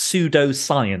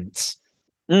pseudoscience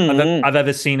I've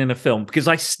ever seen in a film, because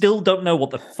I still don't know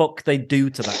what the fuck they do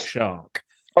to that shark.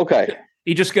 Okay.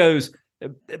 He just goes,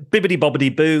 bibbity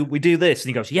bobbity boo, we do this. And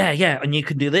he goes, yeah, and you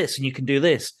can do this, and you can do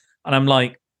this. And I'm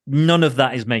like, none of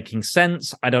that is making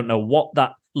sense. I don't know what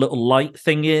that little light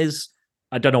thing is.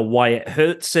 I don't know why it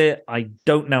hurts it. I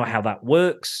don't know how that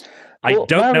works. I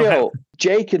don't know how.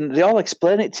 Jake, and they all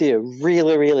explain it to you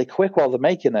really, really quick while they're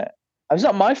making it. It's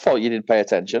not my fault you didn't pay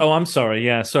attention. Oh, I'm sorry.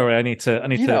 Yeah, sorry. I need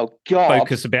to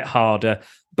focus a bit harder.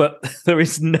 But there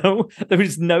is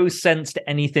no sense to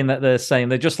anything that they're saying.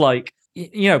 They're just like,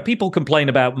 people complain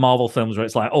about Marvel films where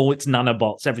it's like, oh, it's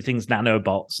nanobots, everything's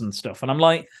nanobots and stuff. And I'm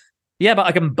like, yeah,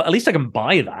 but at least I can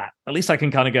buy that. At least I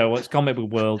can kind of go, well, it's comic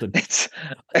book world, and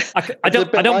I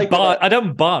don't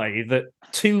buy that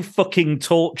 2 fucking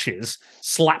torches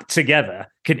slapped together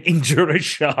can injure a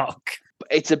shark.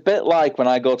 It's a bit like when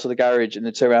I go to the garage and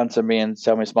they turn around to me and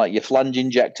tell me, it's like, your flange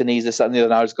injector needs this, that, and the other,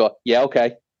 and I just go, yeah,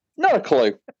 okay. Not a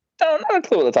clue. Not a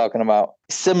clue what they're talking about.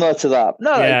 Similar to that.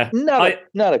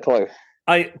 Not a clue.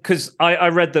 Because I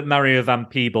read that Mario Van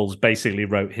Peebles basically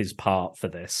wrote his part for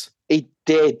this. He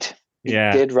did. He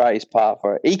did write his part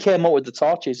for it. He came up with the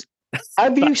torches.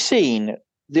 Have you seen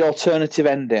the alternative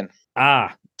ending?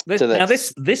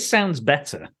 This sounds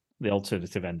better, the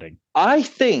alternative ending. I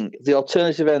think the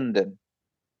alternative ending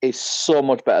is so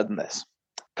much better than this,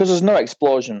 because there's no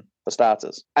explosion, for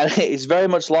starters. And it is very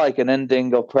much like an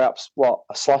ending of perhaps,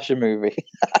 a slasher movie.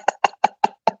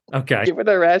 Okay. Give it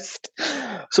a rest.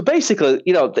 So basically,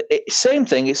 same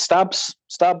thing. It stabs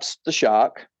the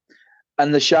shark.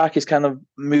 And the shark is kind of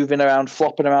moving around,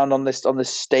 flopping around on this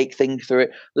stake thing through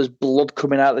it. There's blood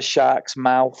coming out of the shark's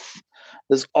mouth.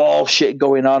 There's all shit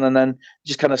going on, and then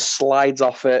just kind of slides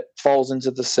off it, falls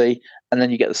into the sea, and then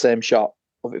you get the same shot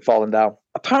of it falling down.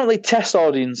 Apparently, test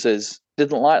audiences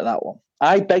didn't like that one.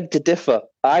 I beg to differ.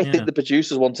 I think the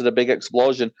producers wanted a big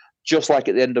explosion, just like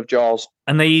at the end of Jaws.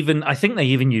 And I think they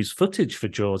even used footage for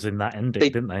Jaws in that ending,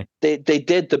 didn't they? They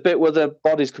did. The bit where the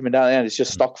body's coming down at the end is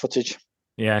just stock footage.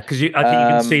 Yeah, because I think you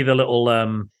can see the little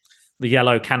the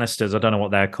yellow canisters. I don't know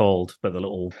what they're called, but the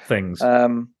little things.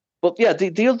 But yeah,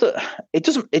 the other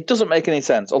it doesn't make any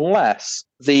sense unless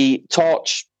the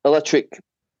torch electric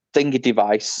thingy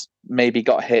device maybe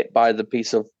got hit by the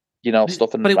piece of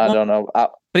stuff, and I don't know.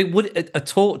 But it would a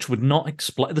torch would not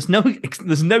explode. There's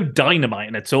no dynamite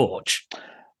in a torch.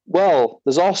 Well,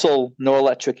 there's also no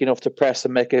electric enough to press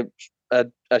and make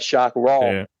a shark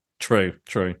roar. Yeah, true.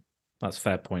 That's a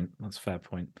fair point.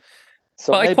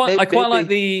 So but I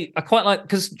quite like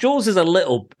because Jaws is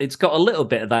it's got a little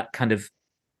bit of that kind of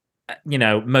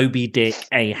Moby Dick,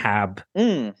 Ahab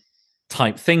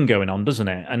type thing going on, doesn't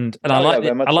it? And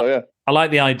I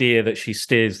like the idea that she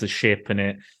steers the ship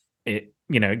and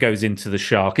it goes into the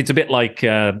shark. It's a bit like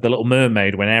the Little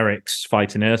Mermaid when Eric's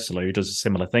fighting Ursula, who does a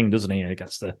similar thing, doesn't he? He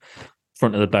gets the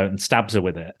front of the boat and stabs her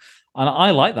with it. And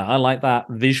I like that. I like that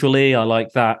visually. I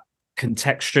like that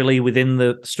contextually within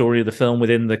the story of the film,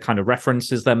 within the kind of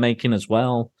references they're making as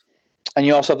well. And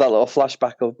you also have that little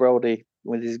flashback of Brody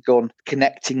with his gun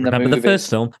connecting the movies. Remember the first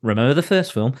film. Remember the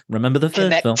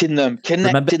first film.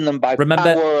 Connecting them by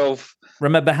power of.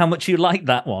 Remember how much you liked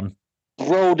that one.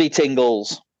 Brody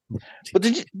tingles. But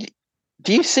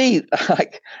do you see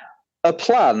like a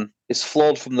plan is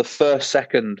flawed from the first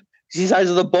second? He sees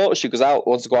either the boat she goes out,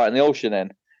 wants to go out in the ocean in.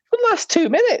 It would last 2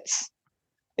 minutes.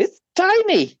 It's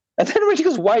tiny. And then when she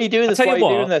goes, "Why are you doing this? tell Why you are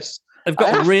you what, doing this?" They've I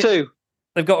got have to.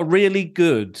 they've got a really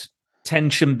good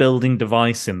tension building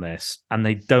device in this, and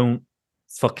they don't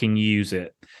fucking use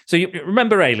it. So you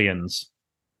remember Aliens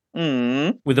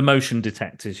with the motion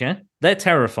detectors? Yeah, they're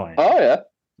terrifying. Oh yeah.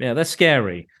 Yeah, they're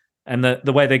scary. And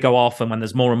the way they go off, and when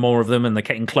there's more and more of them, and they're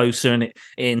getting closer, and it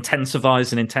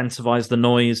intensifies and intensifies the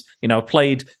noise. You know, I've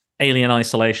played Alien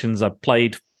Isolations, I've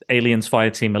played Aliens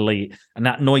Fireteam Elite, and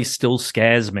that noise still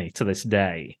scares me to this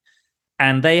day.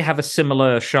 And they have a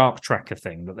similar shark tracker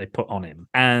thing that they put on him,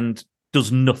 and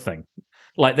does nothing.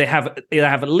 Like they have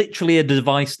literally a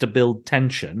device to build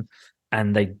tension,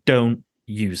 and they don't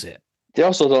use it. They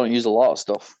also don't use a lot of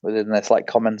stuff within this, like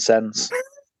common sense.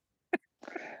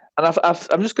 And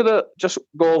I'm just gonna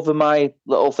go over my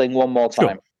little thing one more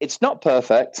time. Sure. It's not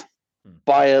perfect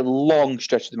by a long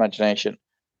stretch of the imagination.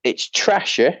 It's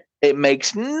trashy. It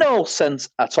makes no sense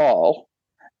at all.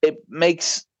 It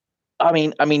makes, I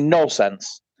mean, no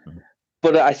sense.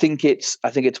 But I think it's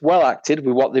well acted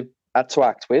with what they've had to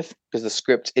act with, because the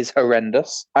script is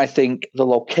horrendous. I think the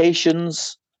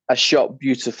locations are shot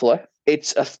beautifully.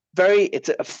 It's a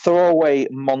throwaway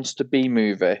monster B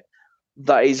movie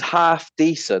that is half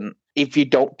decent if you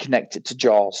don't connect it to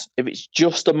Jaws. If it's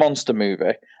just a monster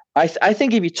movie, I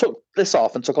think if you took this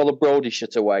off and took all the Brody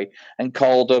shit away and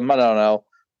called them, I don't know,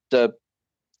 the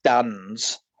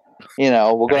Dans,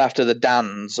 we're going after the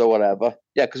Dans or whatever.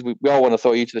 Yeah, because we all want to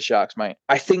throw you to the Sharks, mate.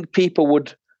 I think people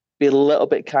would be a little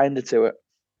bit kinder to it.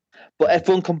 But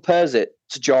everyone compares it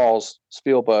to Jaws,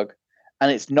 Spielberg, and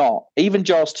it's not. Even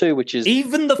Jaws 2, which is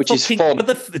fun.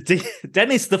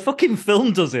 Dennis, the fucking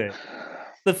film does it.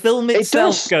 The film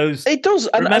itself goes. It does,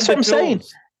 and that's what I'm saying.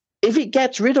 If it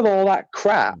gets rid of all that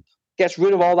crap, gets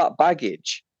rid of all that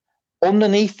baggage,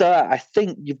 underneath that, I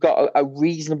think you've got a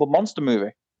reasonable monster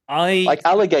movie. Like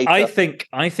Alligator. I think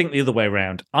the other way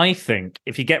around. I think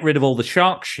if you get rid of all the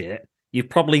shark shit, you've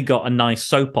probably got a nice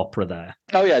soap opera there.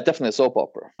 Oh yeah, definitely a soap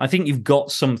opera. I think you've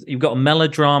got a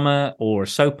melodrama or a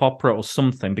soap opera or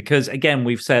something, because again,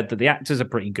 we've said that the actors are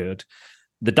pretty good.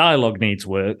 The dialogue needs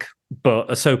work,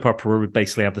 but a soap opera would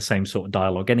basically have the same sort of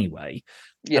dialogue anyway.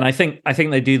 Yeah. And I think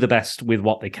they do the best with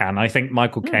what they can. I think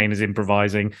Michael Caine is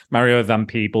improvising. Mario Van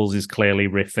Peebles is clearly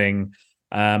riffing.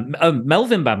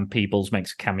 Melvin Van Peebles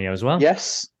makes a cameo as well.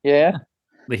 Yes, yeah.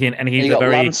 He's a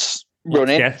very Lance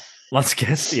running. Let's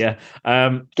guess, yeah.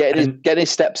 Getting his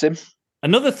steps in.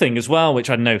 Another thing as well, which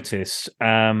I noticed,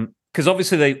 because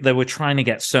obviously they were trying to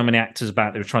get so many actors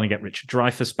back. They were trying to get Richard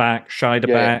Dreyfuss back, Scheider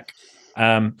back.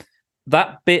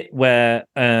 That bit where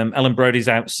Ellen Brody's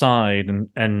outside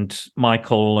and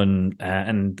Michael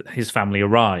and his family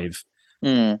arrive.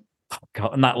 Oh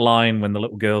God, and that line when the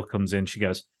little girl comes in, she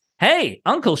goes, "Hey,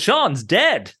 Uncle Sean's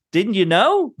dead. Didn't you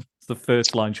know?" It's the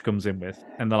first line she comes in with.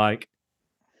 And they're like,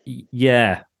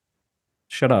 "Yeah,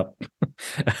 shut up."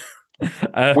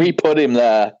 We put him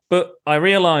there. But I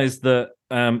realized that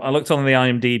I looked on the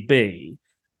IMDb,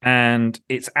 and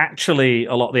it's actually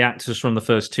a lot of the actors from the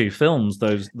first two films.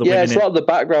 It's a lot of the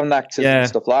background actors and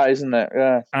stuff like that, isn't it?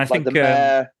 Yeah. And I think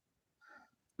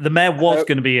the mayor was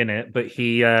going to be in it, but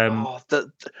he died.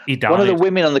 One of the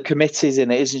women on the committee's in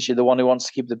it, isn't she? The one who wants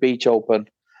to keep the beach open.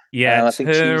 Yeah, I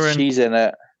think she's in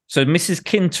it. So Mrs.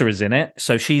 Kinter is in it.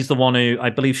 So she's the one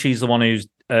whose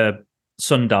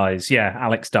son dies. Yeah,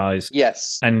 Alex dies.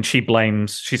 Yes. And she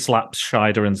slaps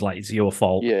Scheider and's like, "It's your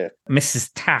fault." Yeah.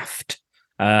 Mrs. Taft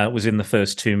was in the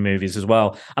first two movies as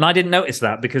well. And I didn't notice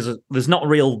that because there's not a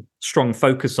real strong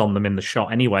focus on them in the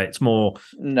shot anyway. It's more...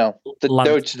 No,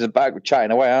 they're to the back chatting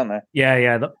away, aren't they?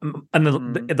 Yeah.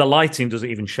 The lighting doesn't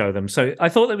even show them. So I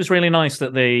thought it was really nice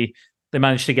that they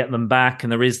managed to get them back,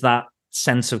 and there is that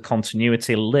sense of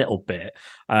continuity a little bit.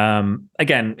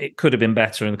 Again, it could have been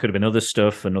better, and there could have been other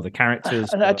stuff and other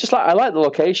characters. And I like the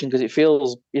location because it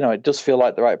feels, it does feel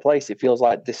like the right place. It feels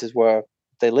like this is where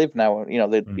they live now.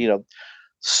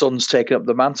 Son's taking up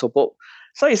the mantle. But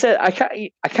so like you said, I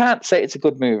can't say it's a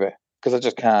good movie because I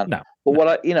just can't. No. But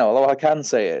what I can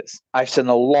say is I've seen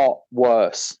a lot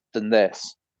worse than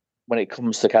this when it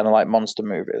comes to kind of like monster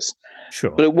movies. Sure.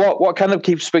 But what kind of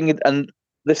keeps bringing, and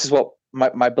this is what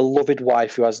my beloved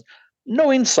wife, who has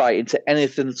no insight into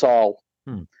anything at all,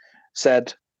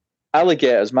 said,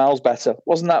 "Alligator's miles better.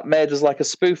 Wasn't that made as like a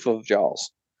spoof of Jaws?"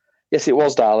 Yes, it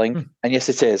was, darling, and yes,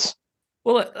 it is.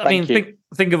 Well, I mean,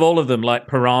 think of all of them, like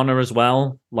Piranha as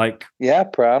well. Like, yeah,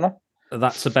 Piranha.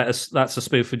 That's a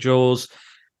spoof of Jaws.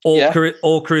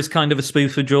 Orca is kind of a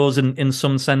spoof of Jaws in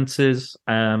some senses,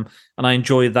 and I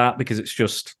enjoy that because it's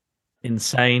just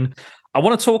insane. I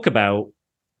want to talk about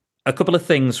a couple of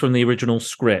things from the original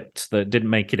script that didn't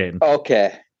make it in.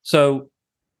 Okay. So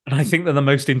And I think they're the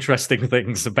most interesting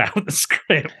things about the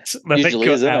script that Usually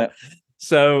they is, cut isn't out. it?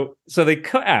 So they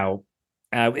cut out.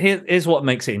 Here's what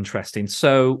makes it interesting.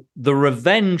 So the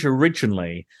revenge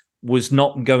originally was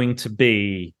not going to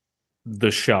be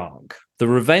the shark. The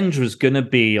revenge was going to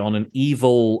be on an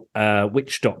evil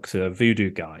witch doctor,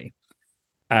 voodoo guy,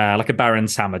 like a Baron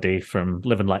Samedi from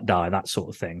Live and Let Die, that sort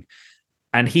of thing.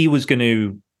 And he was going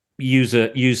to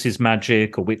use his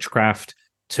magic or witchcraft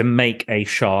to make a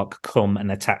shark come and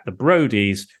attack the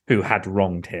Brodies who had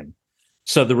wronged him.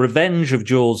 So the revenge of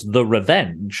Jaws, the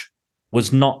revenge,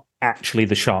 was not actually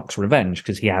the shark's revenge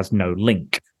because he has no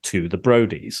link to the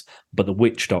Brodies, but the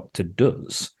witch doctor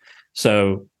does.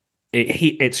 So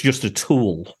it's just a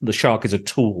tool. The shark is a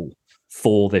tool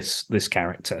for this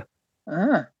character.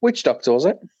 Which doctor was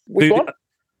it? Which one?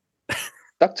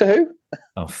 Doctor Who?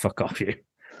 Oh, fuck off you!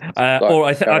 Or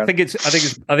I think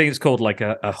it's called like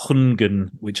a Hungan,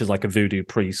 which is like a voodoo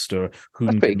priest or Hungan.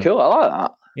 That's pretty cool. I like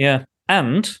that. Yeah,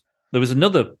 and there was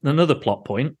another plot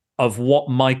point of what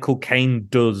Michael Caine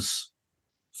does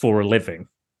for a living,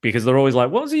 because they're always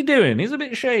like, "What's he doing? He's a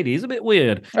bit shady. He's a bit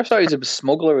weird." I thought he was a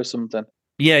smuggler or something.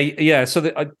 Yeah.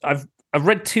 So I've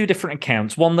read two different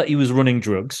accounts. One that he was running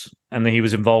drugs and that he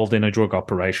was involved in a drug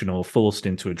operation or forced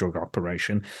into a drug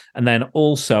operation, and then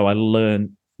also I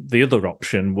learned the other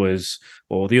option was,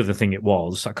 or the other thing it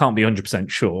was, I can't be 100%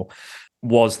 sure,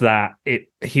 was that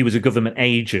he was a government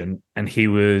agent and he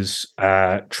was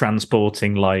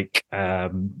transporting like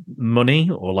money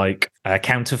or like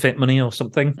counterfeit money or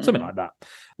something like that.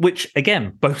 Which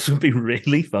again, both would be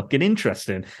really fucking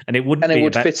interesting, and it would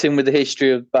fit in with the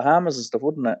history of Bahamas and stuff,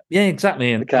 wouldn't it? Yeah,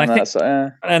 exactly. And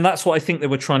that's what I think they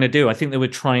were trying to do. I think they were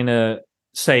trying to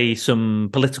say some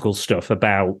political stuff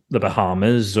about the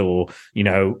Bahamas, or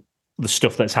the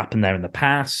stuff that's happened there in the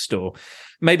past, or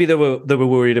maybe they were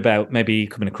worried about maybe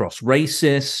coming across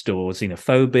racist or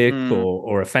xenophobic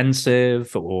or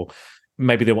offensive, or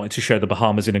maybe they wanted to show the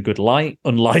Bahamas in a good light,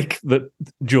 unlike the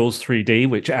Jaws 3D,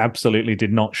 which absolutely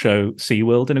did not show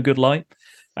SeaWorld in a good light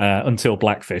until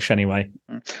Blackfish, anyway.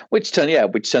 Which turned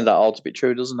out all to be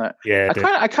true, doesn't it? Yeah,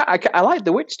 I like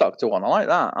the witch doctor one. I like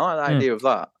that. I like the idea of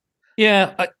that.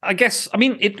 Yeah, I guess. I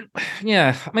mean,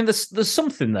 there's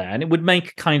something there, and it would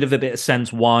make kind of a bit of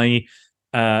sense why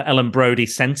Ellen Brody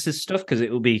senses stuff, because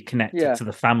it will be connected to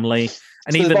the family.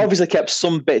 And so they've obviously kept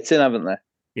some bits in, haven't they?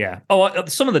 Yeah. Oh,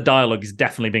 some of the dialogue has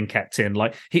definitely been kept in.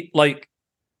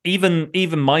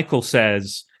 Even Michael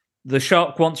says, "The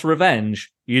shark wants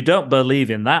revenge. You don't believe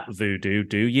in that voodoo,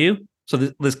 do you?" So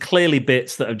there's clearly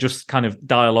bits that are just kind of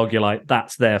dialogue. You're like,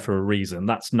 that's there for a reason.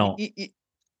 That's not.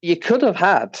 You could have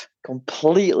had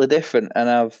completely different and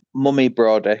have Mummy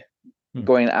Brody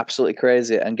going absolutely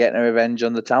crazy and getting a revenge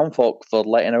on the townfolk for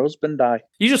letting her husband die.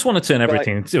 You just want to turn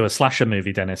everything into a slasher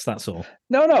movie, Dennis. That's all.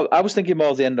 No. I was thinking more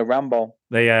of the end of Rambo.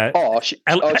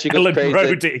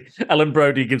 Ellen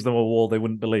Brody gives them a war they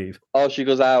wouldn't believe. Or she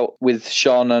goes out with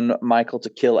Sean and Michael to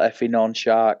kill Effie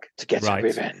Non-Shark to get her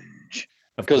revenge.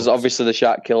 Because obviously the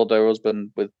shark killed her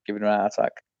husband with giving her a heart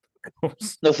attack.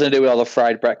 Nothing to do with all the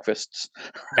fried breakfasts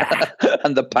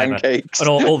and the pancakes and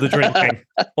all the drinking,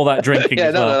 all that drinking. Yeah,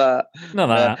 as well.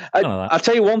 None of that. I'll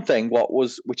tell you one thing.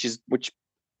 Which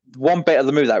one bit of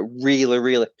the movie that really,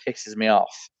 really pisses me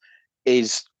off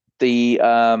is the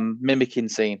mimicking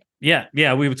scene. Yeah,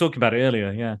 we were talking about it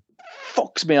earlier. Yeah,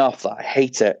 fucks me off. That I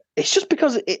hate it. It's just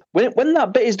because when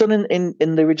that bit is done in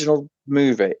the original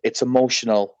movie, it's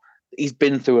emotional. He's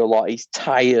been through a lot. He's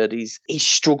tired. He's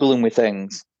struggling with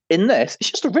things. In this,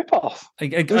 it's just a rip-off. I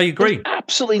agree. There's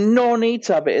absolutely no need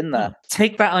to have it in there.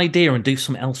 Take that idea and do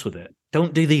something else with it.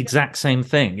 Don't do the exact same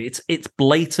thing. It's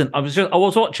blatant. I was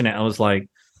watching it. I was like,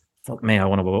 "Fuck me! I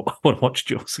want to watch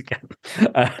Jaws again."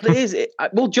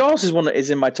 Well, Jaws is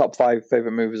in my top 5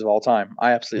 favorite movies of all time.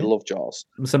 I absolutely love Jaws.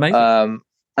 It's amazing.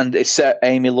 And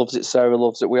Amy loves it. Sarah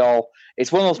loves it.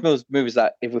 It's one of those movies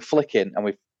that if we flick in and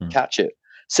we catch it,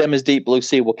 same as Deep Blue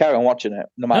Sea, we'll carry on watching it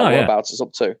no matter what about it's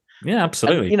up to. Yeah,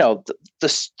 absolutely. And,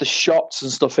 the shots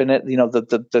and stuff in it,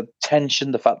 the tension,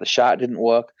 the fact the shark didn't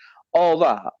work, all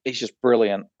that is just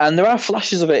brilliant. And there are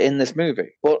flashes of it in this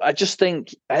movie, but I just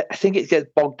think it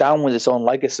gets bogged down with its own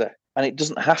legacy, and it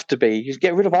doesn't have to be. You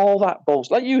get rid of all that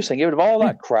bullshit, like you were saying, get rid of all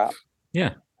that crap.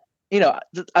 Yeah.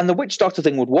 And the witch doctor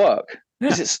thing would work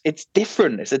because it's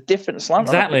different. It's a different slant.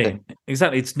 Exactly.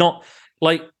 It's not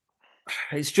like.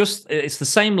 It's the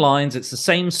same lines, it's the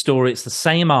same story, it's the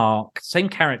same arc, same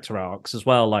character arcs as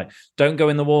well. Like, don't go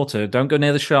in the water, don't go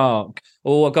near the shark.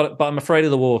 Oh, I got it, but I'm afraid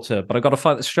of the water, but I got to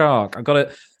fight the shark. I got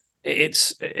it.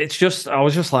 it's just, I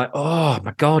was just like, oh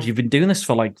my God, you've been doing this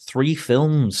for like 3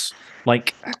 films.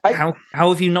 Like, how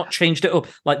have you not changed it up?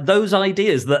 Like, those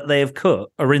ideas that they have cut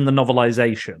are in the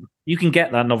novelization. You can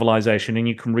get that novelization and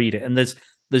you can read it. And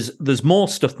there's more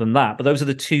stuff than that, but those are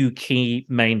the 2 key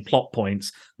main plot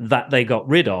points that they got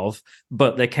rid of,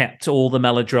 but they kept all the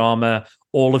melodrama,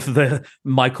 all of the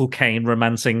Michael Caine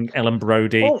romancing Ellen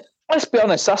Brody. Well, let's be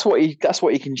honest. That's what he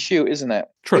can shoot, isn't it?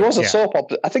 True, He was a yeah. soap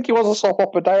opera. I think he was a soap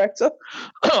opera director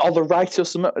or the writer.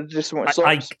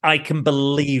 I can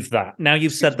believe that. Now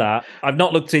you've said that, I've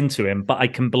not looked into him, but I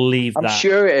can believe I'm that.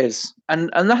 sure it is, and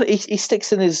that he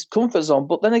sticks in his comfort zone.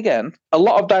 But then again, a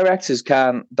lot of directors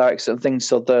can't direct certain things,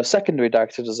 so the secondary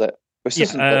director does it.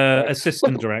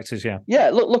 Assistant directors, yeah. Yeah,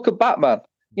 look at Batman.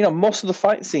 You know, most of the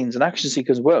fight scenes and action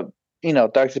sequences were,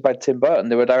 directed by Tim Burton.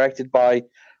 They were directed by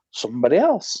somebody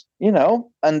else,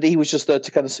 and he was just there to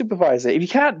kind of supervise it. If you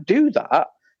can't do that,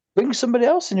 bring somebody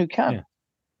else in who can.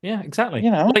 Yeah, exactly.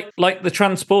 Like the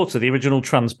Transporter, the original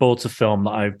Transporter film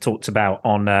that I talked about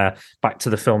on Back to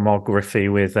the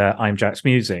Filmography with I'm Jack's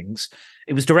Musings.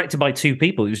 It was directed by 2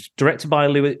 people. It was directed by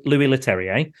Louis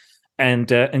Leterrier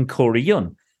and Corey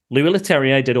Yun. Louis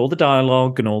Leterrier did all the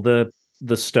dialogue and all the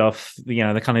stuff,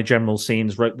 the kind of general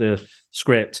scenes, wrote the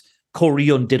script. Corey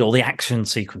Yun did all the action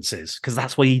sequences because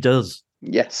that's what he does.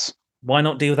 Yes. Why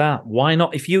not do that? Why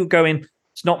not? If you go in,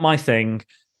 it's not my thing.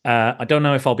 I don't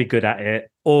know if I'll be good at it.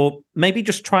 Or maybe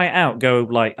just try it out. Go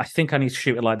like, I think I need to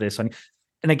shoot it like this. And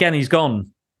again, he's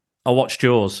gone. I'll watch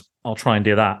Jaws. I'll try and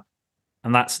do that.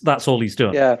 And that's all he's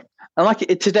done. Yeah. And like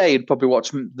today, you'd probably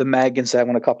watch The Meg and say, I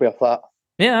want to copy off that.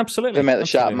 Yeah, absolutely. They make the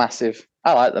shark massive.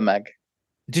 I like The Meg.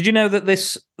 Did you know that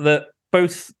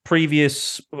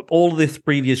all of the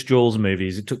previous Jaws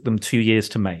movies, it took them 2 years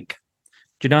to make?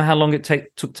 Do you know how long it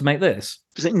took to make this?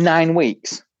 Was it 9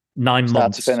 weeks? 9 months.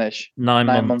 Start to finish. 9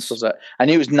 months was it? I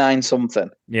knew it was 9 something.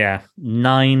 Yeah,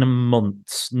 9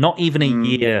 months. Not even a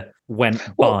year went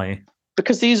by.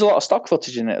 Because they used a lot of stock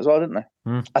footage in it as well, didn't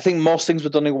they? I think most things were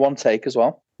done in one take as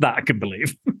well. That I can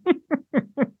believe.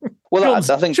 Well, I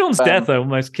think Sean's death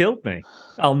almost killed me.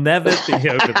 I'll never be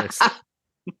over this.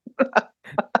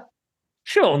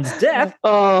 Sean's death?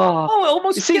 Oh, it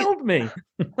almost killed me.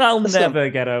 I'll never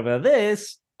get over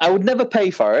this. I would never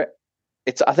pay for it.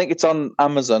 I think it's on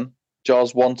Amazon,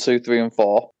 Jaws 1, 2, 3, and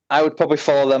 4. I would probably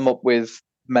follow them up with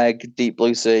Meg, Deep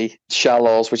Blue Sea,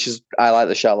 Shallows, I like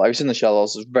The Shallows. I've seen The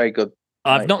Shallows. It's very good.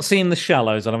 I've not seen The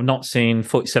Shallows and I've not seen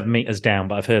 47 Meters Down,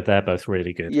 but I've heard they're both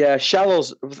really good. Yeah,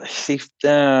 Shallows,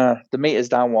 the Meters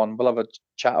Down one, we'll have a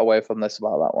chat away from this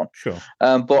about that one. Sure.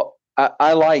 But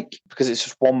I like, because it's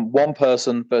just one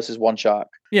person versus one shark.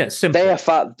 Yeah, it's simple. They are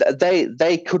fat.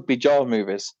 They could be Jaws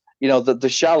movies. The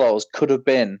Shallows could have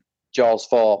been Jaws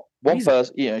 4. One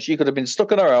person, she could have been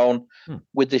stuck on her own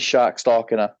with this shark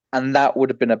stalking her, and that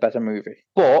would have been a better movie.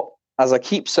 But as I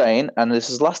keep saying, and this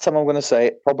is the last time I'm going to say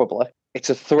it, probably, it's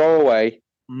a throwaway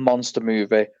monster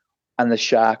movie, and the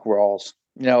shark roars.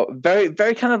 Very,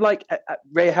 very kind of like a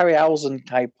Ray Harryhausen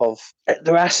type of.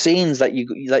 There are scenes that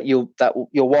you'll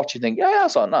watch and think, yeah,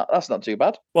 that's not too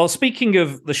bad. Well, speaking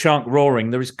of the shark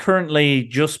roaring, there is currently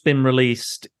just been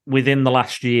released within the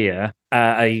last year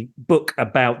a book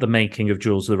about the making of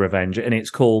Jaws: The Revenge, and it's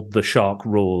called The Shark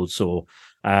Roars, or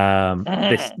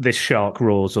this shark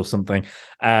roars, or something.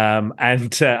 And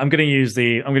I'm going to use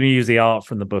the art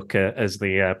from the book as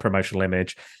the promotional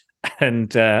image.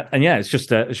 And yeah, it's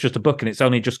just a book, and it's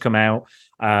only just come out,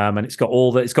 and it's got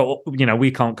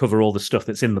we can't cover all the stuff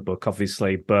that's in the book,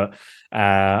 obviously, but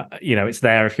it's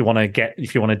there if you want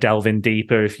to delve in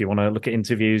deeper, if you want to look at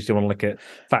interviews, you want to look at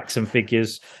facts and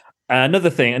figures.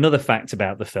 Another fact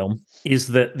about the film is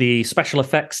that the special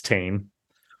effects team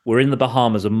were in the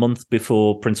Bahamas a month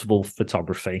before principal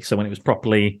photography, so when it was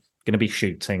properly going to be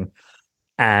shooting,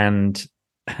 and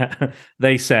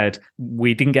they said,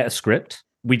 we didn't get a script.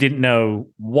 We didn't know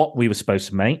what we were supposed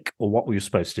to make or what we were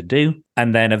supposed to do.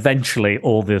 And then eventually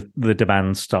all the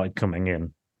demands started coming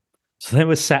in. So they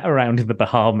were sat around in the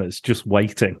Bahamas just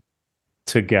waiting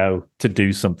to go to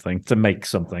do something, to make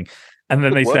something. And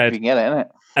then they said,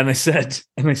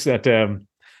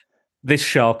 this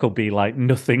shark will be like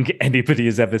nothing anybody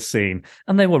has ever seen.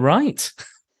 And they were right.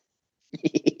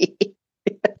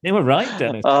 They were right,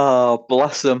 Dennis. Oh,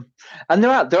 bless them. And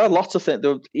there are lots of things.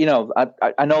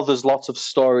 I know there's lots of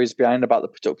stories behind about the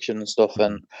production and stuff,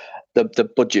 and the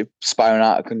budget spiraling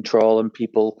out of control, and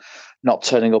people not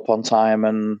turning up on time,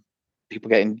 and people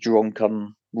getting drunk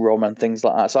on rum and things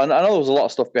like that. So I know there's a lot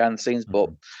of stuff behind the scenes, but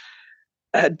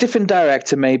a different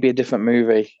director, maybe a different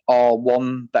movie, or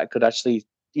one that could actually,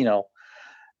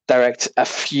 direct a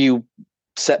few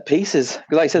set pieces.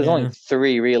 Because like I said, there's only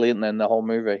 3 really, isn't there, in the whole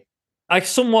movie.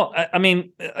 I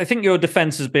mean, I think your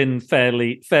defense has been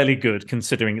fairly good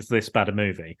considering it's this bad a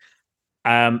movie.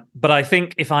 But I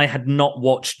think if I had not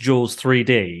watched Jaws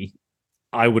 3D,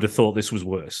 I would have thought this was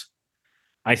worse.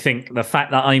 I think the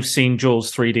fact that I've seen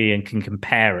Jaws 3D and can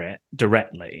compare it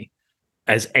directly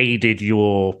has aided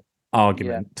your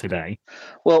argument today.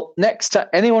 Well, next time,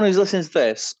 anyone who's listening to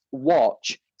this,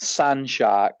 watch Sand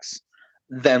Sharks,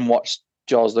 then watch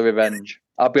Jaws: The Revenge.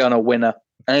 I'll be on a winner.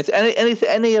 And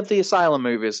any of the Asylum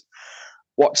movies,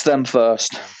 watch them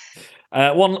first.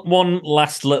 One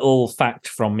last little fact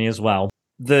from me as well.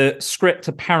 The script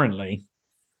apparently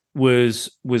was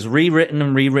rewritten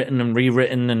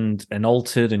and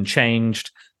altered and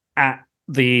changed at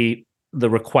the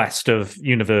request of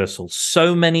Universal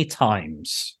so many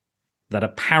times that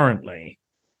apparently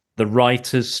the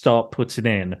writers start putting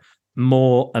in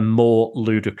more and more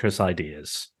ludicrous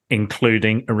ideas,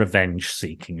 including a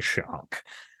revenge-seeking shark.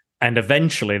 And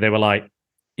eventually they were like,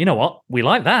 you know what? We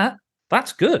like that.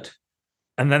 That's good.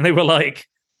 And then they were like,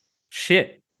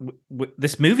 shit,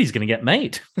 this movie's going to get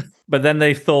made. But then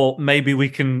they thought maybe we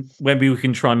can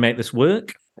try and make this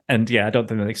work. And yeah, I don't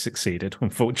think they succeeded,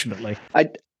 unfortunately.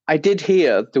 I did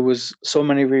hear there was so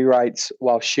many rewrites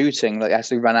while shooting that they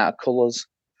actually ran out of colours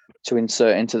to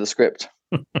insert into the script.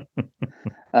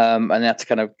 And they had to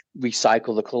kind of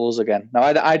recycle the colours again. Now,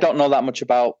 I don't know that much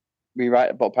about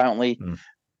rewrite, but apparently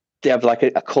they have like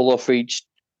a colour for each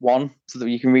one so that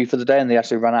you can read for the day, and they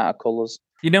actually ran out of colours.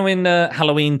 You know, in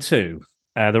Halloween 2,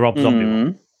 the Rob Zombie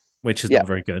one, which is not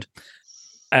very good,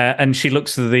 and she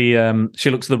looks at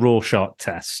the Rorschach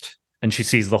test, and she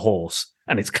sees the horse,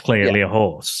 and it's clearly a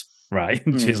horse, right?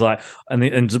 And she's like,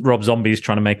 and Rob Zombie is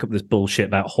trying to make up this bullshit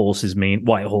about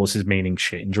white horses meaning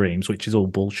shit in dreams, which is all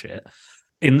bullshit.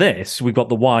 In this, we've got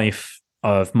the wife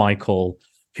of Michael,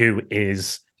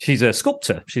 she's a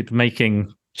sculptor. She's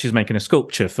making a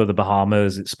sculpture for the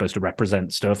Bahamas. It's supposed to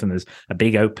represent stuff, and there's a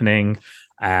big opening,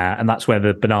 and that's where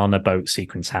the banana boat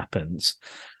sequence happens.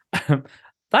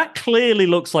 That clearly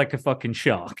looks like a fucking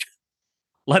shark.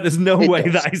 Like, there's no way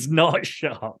that is not a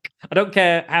shark. I don't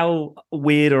care how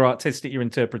weird or artistic your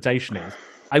interpretation is.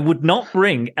 I would not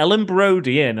bring Ellen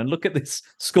Brody in and look at this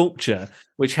sculpture,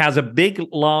 which has a big,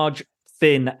 large,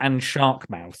 fin and shark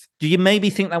mouth. Do you maybe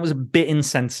think that was a bit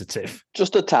insensitive?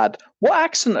 Just a tad. What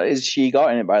accent is she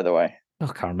got in it, by the way? Oh,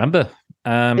 I can't remember.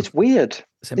 It's weird.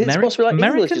 It's supposed to be like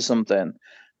American? English or something.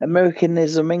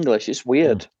 Americanism English. It's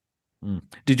weird.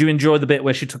 Did you enjoy the bit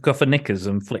where she took off her knickers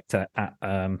and flicked at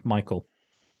Michael?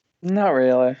 Not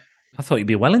really. I thought you'd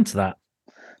be well into that.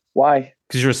 Why?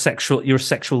 Because you're a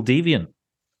sexual deviant.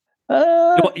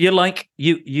 You're like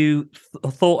you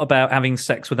thought about having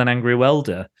sex with an angry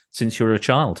welder since you were a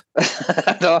child.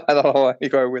 I don't know where you're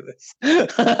going with this.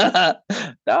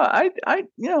 No,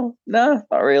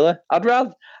 not really. I'd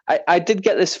rather. I did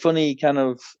get this funny kind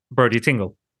of Brody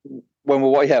tingle when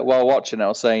while watching it. I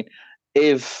was saying,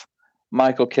 if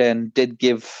Michael Caine did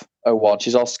give her one,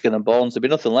 she's all skin and bones. There'd be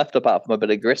nothing left apart from a bit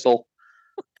of gristle.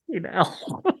 You know,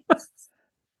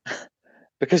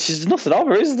 because she's nothing of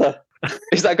her, is there?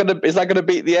 Is that gonna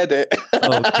beat the edit?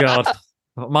 Oh God,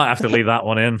 I might have to leave that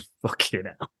one in. Fuck you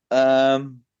now.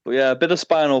 But yeah, a bit of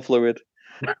spinal fluid.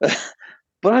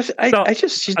 But I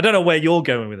don't know where you're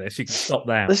going with this. You can stop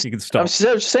there. You can stop. I was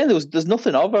just saying there's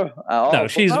nothing of her at all. No,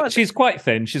 she's quite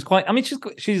thin. She's quite. I mean,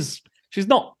 she's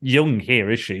not young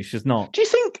here, is she? She's not. Do you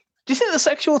think the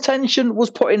sexual tension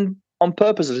was put in on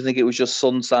purpose, or do you think it was just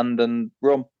sun, sand, and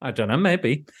rum? I don't know.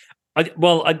 Maybe. I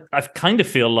kind of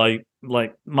feel like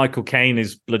Michael Caine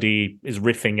is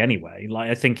riffing anyway. Like,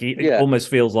 I think it almost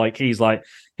feels like he's like,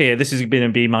 here, this is going to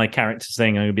be my character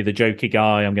thing. I'm going to be the jokey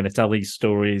guy. I'm going to tell these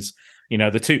stories. You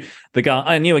know,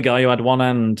 I knew a guy who had one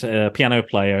hand piano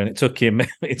player, and it took him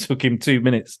 2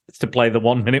 minutes to play the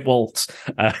 1 minute waltz,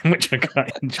 which I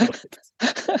quite enjoyed.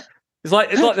 It's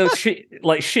like those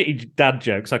shitty dad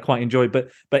jokes I quite enjoy, but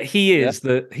he's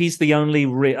the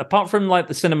only apart from like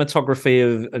the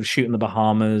cinematography of shooting the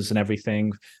Bahamas and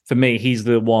everything. For me, he's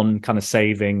the one kind of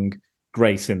saving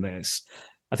grace in this.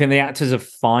 I think the actors are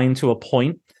fine to a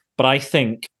point, but I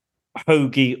think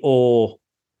Hoagie or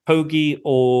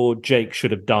Jake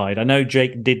should have died. I know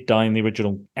Jake did die in the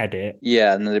original edit.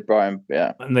 Yeah, and then they brought him.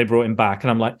 Yeah, and they brought him back, and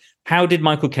I'm like, how did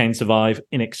Michael Caine survive?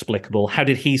 Inexplicable. How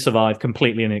did he survive?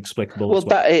 Completely inexplicable. Well,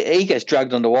 he gets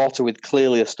dragged underwater with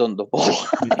clearly a stunt double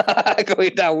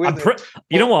going down with him.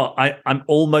 You know what? I'm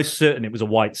almost certain it was a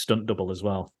white stunt double as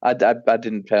well. I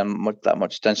didn't pay that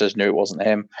much attention. I just knew it wasn't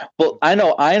him. But I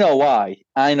know why.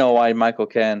 I know why Michael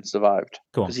Caine survived.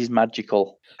 Because he's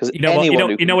magical. Because you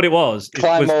know what it was?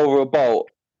 Climb over a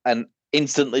boat and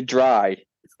instantly dry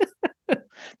Do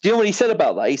you know what he said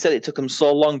about that? He said it took him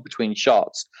so long between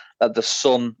shots that the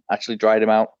sun actually dried him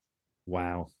out.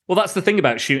 Wow. Well, that's the thing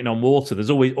about shooting on water. There's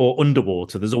always, or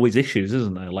underwater, there's always issues,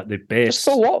 isn't there? Like the Abyss, Just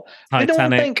so what? They don't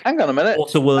Titanic, think, hang on a minute.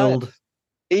 Waterworld.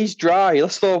 He's dry.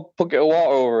 Let's throw a bucket of water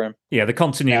over him. Yeah, the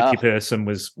continuity person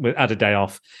had a day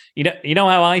off. You know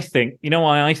how I think. You know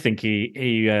why I think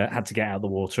he had to get out of the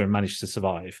water and managed to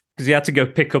survive, because he had to go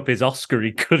pick up his Oscar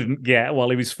he couldn't get while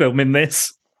he was filming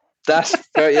this. That's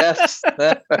very yes,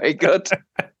 very good.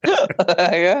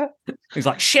 Yeah, he's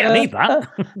like, shit, I need that.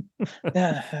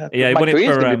 Yeah, my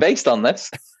career's going to be based on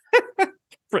this.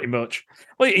 Pretty much.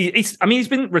 Well, he's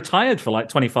been retired for like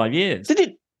 25 years. Did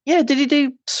he? Yeah, did he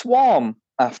do Swarm?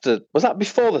 After, was that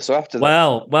before this or after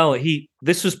that? Well,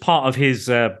 this was part of his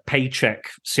paycheck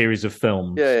series of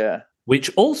films. Yeah. Which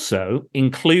also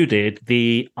included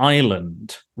The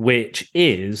Island, which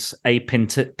is a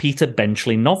Peter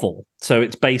Benchley novel. So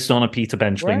it's based on a Peter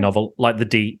Benchley novel, like The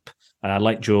Deep,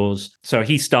 like Jaws. So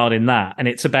he starred in that, and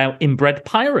it's about inbred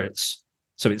pirates.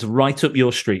 So it's right up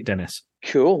your street, Dennis.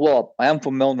 Cool. Well, I am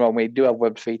from Milner, and we do have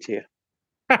webbed feet here.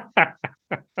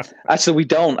 Actually, we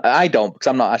don't. I don't, because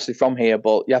I'm not actually from here.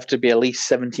 But you have to be at least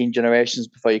 17 generations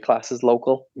before your class is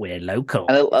local. We're local.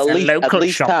 And at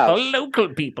least shop have for local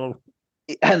people.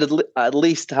 And at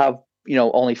least have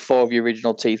only 4 of your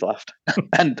original teeth left,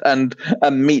 and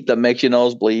meat that makes your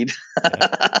nose bleed.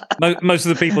 Yeah. Most of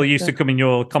the people who used to come in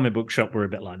your comic book shop were a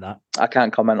bit like that. I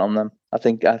can't comment on them. I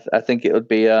think it would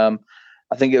be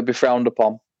frowned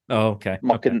upon. Oh, okay.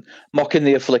 Mocking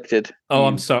the afflicted. Oh,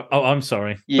 I'm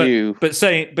sorry. But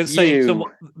saying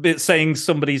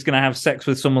somebody's going to have sex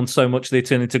with someone so much they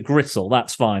turn into gristle,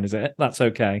 that's fine, is it? That's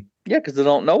okay. Yeah, because they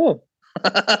don't know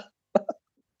them.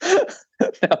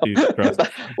 No.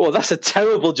 Well, that's a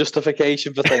terrible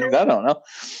justification for things. I don't know.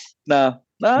 No.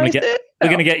 We're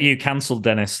going to get you cancelled,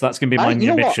 Dennis. That's going to be my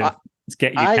new mission. Let's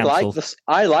get you cancelled.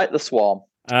 I like the Swarm.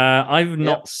 I've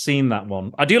not seen that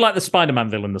one. I do like the Spider-Man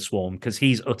villain, the Swarm, because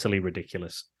he's utterly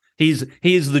ridiculous. He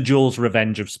is the Jaws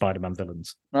revenge of Spider-Man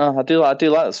villains. No, I do like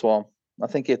the Swarm. I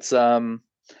think it's trying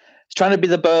to be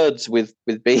the birds with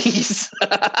bees,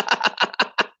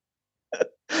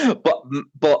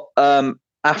 but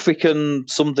African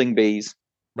something bees.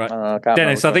 Right,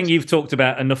 Dennis, I think you've talked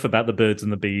enough about the birds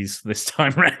and the bees this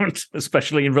time round,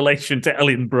 especially in relation to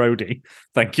Ellen Brody.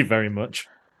 Thank you very much.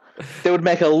 They would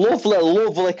make a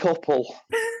lovely couple.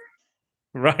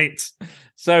 Right.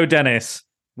 So, Dennis,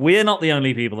 we're not the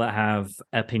only people that have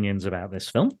opinions about this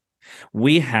film.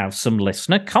 We have some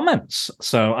listener comments.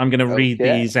 So I'm going to read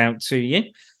these out to you.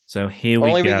 So here we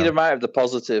go. Only read them out of the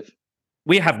positive.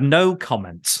 We have no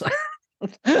comments.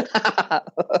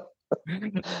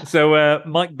 So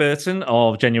Mike Burton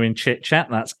of Genuine Chit Chat,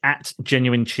 that's at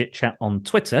Genuine Chit Chat on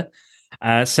Twitter,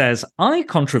 says, I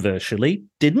controversially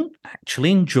didn't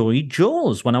actually enjoy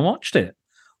Jaws when I watched it.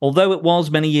 Although it was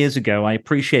many years ago, I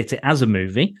appreciate it as a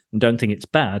movie and don't think it's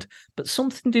bad, but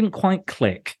something didn't quite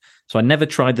click, so I never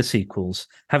tried the sequels.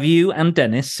 Have you and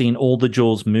Dennis seen all the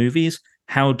Jaws movies?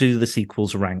 How do the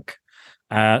sequels rank?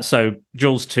 So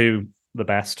Jaws 2, the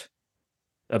best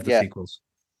of the sequels.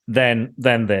 Then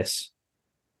this.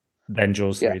 Then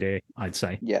Jaws 3D, I'd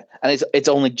say. Yeah, and it's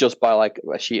only just by like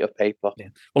a sheet of paper. Yeah.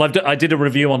 Well, I did a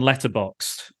review on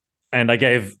Letterboxd, and I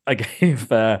gave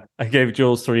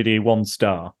Jaws 3D 1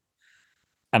 star,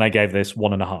 and I gave this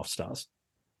 1.5 stars.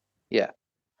 Yeah,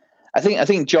 I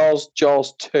think Jaws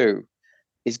 2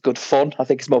 is good fun. I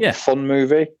think it's more of a fun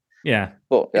movie. Yeah,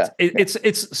 but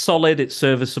it's solid. It's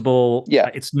serviceable. Yeah,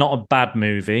 it's not a bad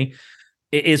movie.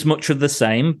 It is much of the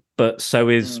same, but so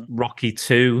is Rocky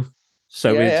 2.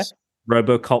 So is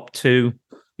RoboCop 2.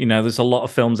 There's a lot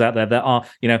of films out there that are,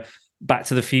 Back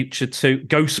to the Future 2.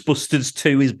 Ghostbusters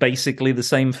 2 is basically the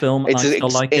same film. It's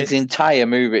an entire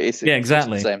movie. It's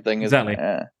exactly the same thing. Exactly.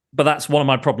 Yeah. But that's one of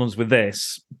my problems with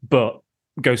this. But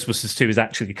Ghostbusters 2 is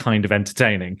actually kind of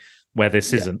entertaining, where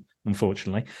this isn't,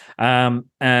 unfortunately.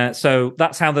 So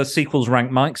that's how the sequels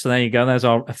rank, Mike. So there you go. There's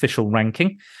our official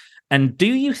ranking. And do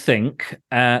you think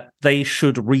they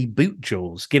should reboot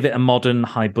Jaws, give it a modern,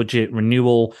 high-budget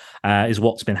renewal, is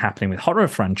what's been happening with horror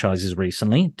franchises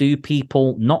recently? Do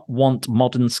people not want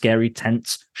modern, scary,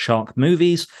 tense shark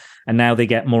movies? And now they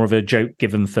get more of a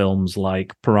joke-given films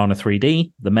like Piranha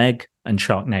 3D, The Meg, and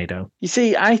Sharknado. You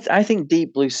see, I think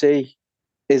Deep Blue Sea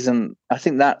isn't... I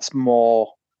think that's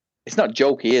more... It's not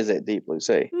jokey, is it, Deep Blue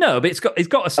Sea? No, but it's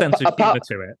got a sense of humour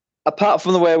to it. Apart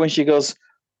from the way when she goes...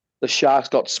 The sharks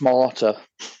got smarter.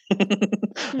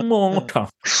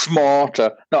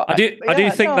 Smarter. No, I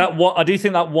do think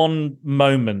that one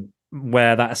moment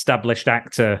where that established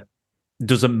actor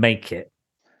doesn't make it.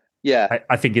 Yeah,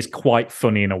 I think is quite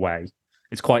funny in a way,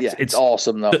 It's quite. Yeah, it's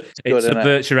awesome though. It Good, isn't it?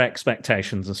 subverts your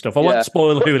expectations and stuff. I Yeah. won't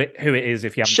spoil who it is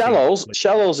if you haven't Shallows. seen it.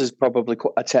 Shallows is probably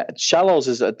Shallows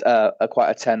is a quite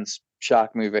a tense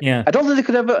shark movie. Yeah. I don't think they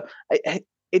could ever.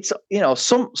 It's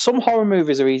some horror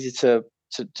movies are easy to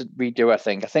redo. I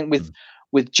think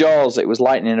with Jaws it was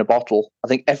lightning in a bottle. I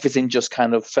think everything just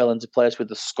kind of fell into place with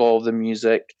the score of the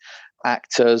music,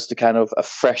 actors, the kind of a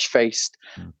fresh faced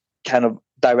kind of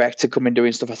director coming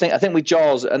doing stuff. I think with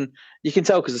Jaws, and you can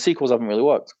tell because the sequels haven't really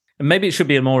worked. And maybe it should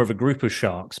be more of a group of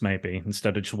sharks, maybe,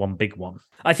 instead of just one big one.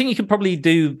 I think you can probably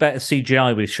do better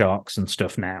CGI with sharks and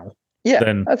stuff now.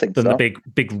 Yeah, I think than so. the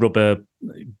big rubber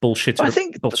bullshit. But I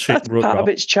think bullshit that's part of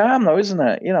its charm, though, isn't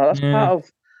it? That's part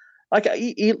of. Like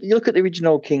you look at the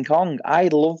original King Kong. I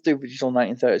love the original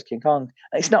 1930s King Kong.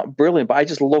 It's not brilliant, but I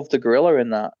just love the gorilla in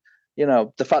that.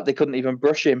 The fact they couldn't even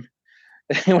brush him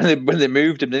when they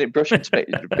moved him, they didn't brush him to make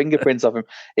fingerprints of him.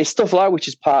 It's stuff like which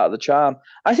is part of the charm.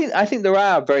 I think there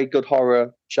are very good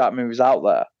horror shark movies out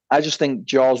there. I just think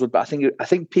Jaws would. I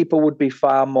think people would be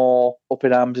far more up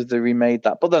in arms if they remade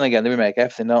that. But then again, they remake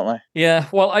everything, don't they? Yeah.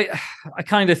 Well, I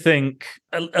kind of think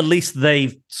at least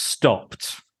they've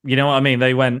stopped. You know what I mean?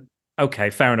 They went, okay,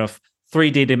 fair enough.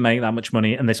 3D didn't make that much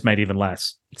money, and this made even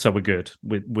less. So we're good.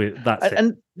 That's it.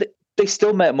 And they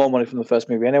still make more money from the first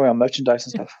movie anyway on merchandise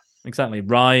and stuff. Exactly.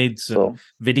 Rides, and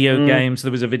video games.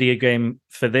 There was a video game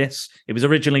for this. It was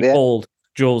originally called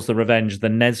Jaws: The Revenge, the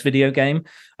NES video game,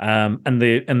 and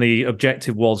the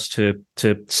objective was to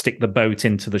stick the boat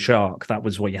into the shark. That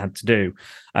was what you had to do.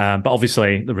 But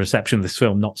obviously, the reception of this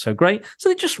film not so great, so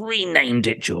they just renamed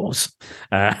it Jaws,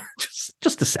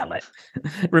 just to sell it.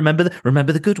 Remember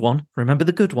the good one. Remember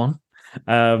the good one.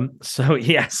 So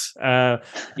yes, that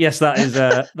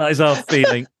is our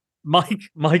feeling.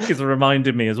 Mike has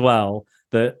reminded me as well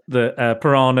that the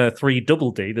Piranha 3 Double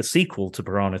D, the sequel to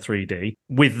Piranha 3D,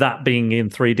 with that being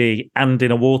in 3D and in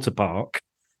a water park,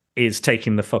 is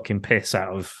taking the fucking piss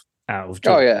out of Jaws.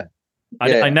 Oh yeah.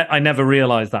 I never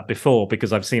realized that before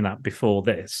because I've seen that before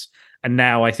this, and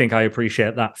now I think I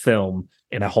appreciate that film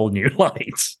in a whole new light.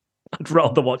 I'd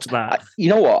rather watch that. You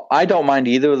know what? I don't mind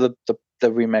either of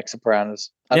the remakes of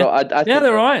Piranhas. I think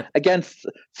they're all right. Again,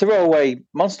 throw away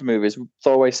monster movies,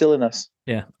 throw away silliness.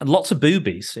 Yeah, and lots of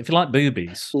boobies. If you like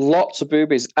boobies, lots of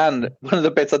boobies. And one of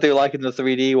the bits I do like in the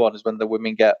 3D one is when the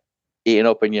women get eaten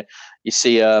up, and you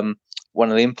see one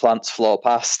of the implants float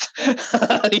past.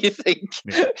 You think,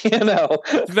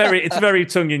 it's very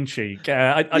tongue in cheek.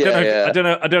 I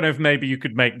don't know if maybe you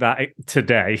could make that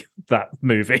today, that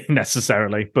movie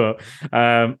necessarily, but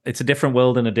it's a different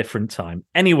world and a different time.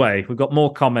 Anyway, we've got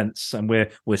more comments, and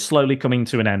we're slowly coming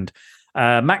to an end.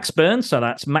 Max Byrne, so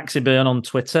that's Maxi Byrne on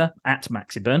Twitter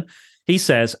 @Maxi Byrne. He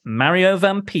says Mario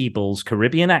Van Peebles'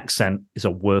 Caribbean accent is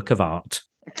a work of art.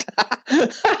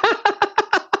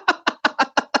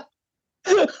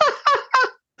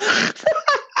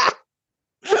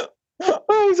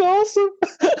 Oh, he's awesome.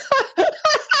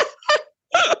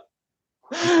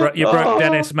 You broke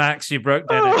Dennis, Max. You broke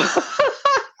Dennis.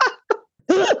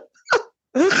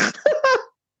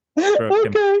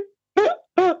 Okay.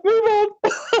 Move on.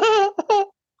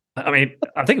 I mean,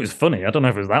 I think it was funny. I don't know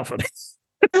if it was that funny.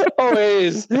 Oh, it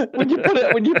is. When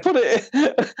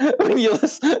you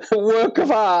listen, work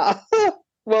of art.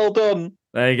 Well done.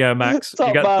 There you go, Max. Top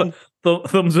you got man.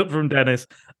 thumbs up from Dennis.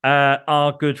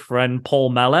 Our good friend Paul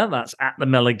Meller, that's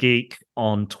 @TheMellerGeek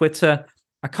on Twitter.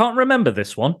 I can't remember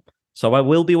this one, so I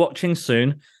will be watching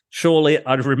soon. Surely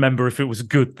I'd remember if it was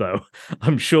good, though.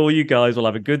 I'm sure you guys will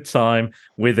have a good time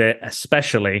with it,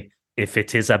 especially if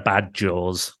it is a bad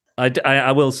Jaws.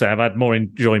 I will say I've had more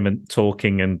enjoyment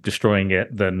talking and destroying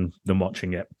it than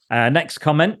watching it. Next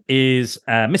comment is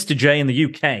Mr. J in the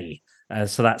UK.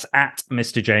 So that's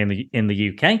 @Mr. J in the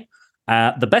UK.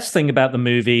 The best thing about the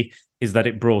movie is that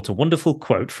it brought a wonderful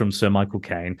quote from Sir Michael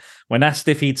Caine. When asked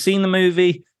if he'd seen the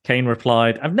movie, Caine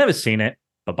replied, "I've never seen it,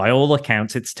 but by all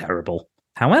accounts, it's terrible.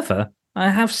 However, I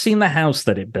have seen the house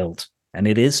that it built, and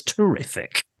it is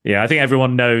terrific." Yeah, I think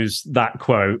everyone knows that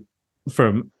quote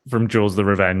from Jaws the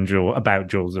Revenge, or about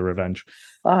Jaws the Revenge.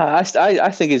 I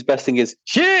think his best thing is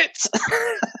shit.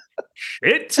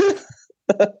 Shit.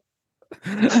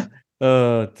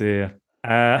 Oh dear.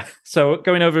 So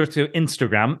going over to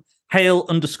Instagram,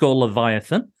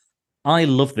 Hail_Leviathan. I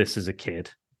loved this as a kid,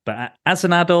 but as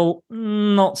an adult,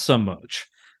 not so much.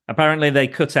 Apparently, they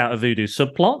cut out a voodoo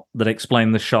subplot that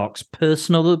explained the shark's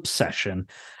personal obsession,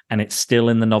 and it's still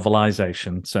in the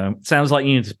novelization. So it sounds like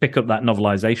you need to pick up that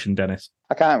novelization, Dennis.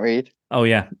 I can't read. Oh,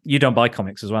 yeah. You don't buy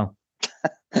comics as well.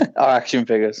 Or action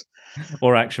figures.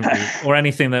 Or action figures. Or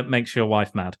anything that makes your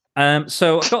wife mad.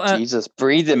 So I've got Jesus,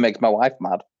 breathing makes my wife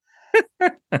mad.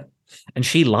 and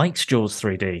she likes Jaws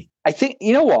 3D. I think,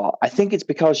 you know what? I think it's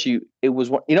because it was,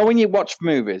 you know, when you watch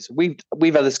movies, we've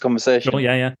had this conversation. Oh,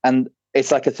 yeah. And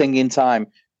it's like a thing in time.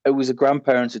 It was the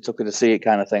grandparents who took her to see it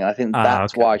kind of thing. I think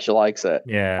that's why she likes it.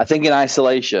 Yeah. I think in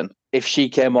isolation, if she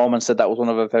came home and said that was one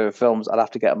of her favorite films, I'd have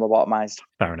to get them lobotomized.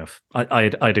 Fair enough.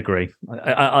 I'd agree.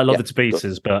 I love it to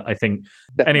pieces, but I think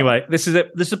anyway. This is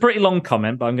a pretty long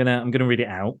comment, but I'm gonna read it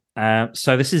out.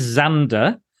 So this is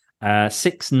Xander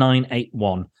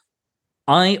 6981.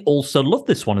 I also loved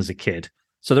this one as a kid,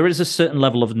 so there is a certain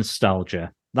level of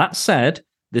nostalgia. That said,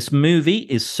 this movie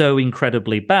is so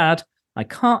incredibly bad, I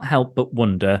can't help but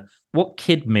wonder what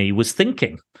kid me was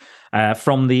thinking.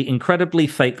 From the incredibly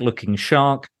fake-looking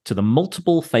shark, to the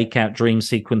multiple fake-out dream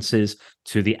sequences,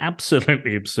 to the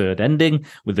absolutely absurd ending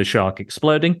with the shark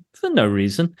exploding for no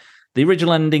reason. The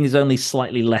original ending is only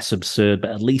slightly less absurd, but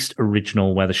at least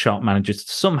original, where the shark manages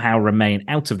to somehow remain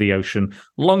out of the ocean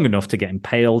long enough to get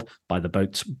impaled by the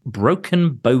boat's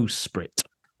broken bowsprit.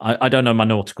 I don't know my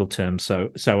nautical terms, so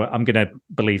I'm going to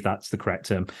believe that's the correct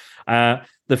term.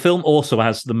 The film also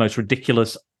has the most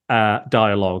ridiculous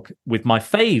dialogue, with my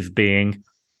fave being,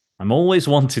 I'm always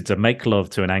wanted to make love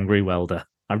to an angry welder.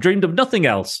 I've dreamed of nothing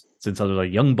else since I was a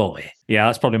young boy. Yeah,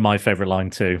 that's probably my favourite line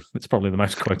too. It's probably the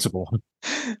most quotable one.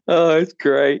 Oh, it's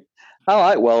great. I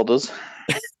like welders.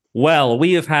 Well,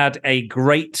 we have had a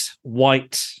great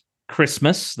white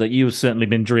Christmas that you've certainly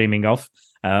been dreaming of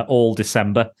all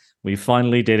December. We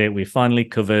finally did it. We finally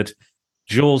covered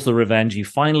Jaws the Revenge. You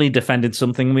finally defended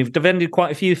something. We've defended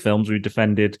quite a few films. We've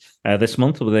defended this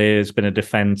month. There's been a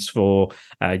defense for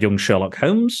young Sherlock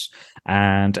Holmes,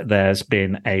 and there's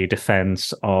been a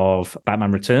defense of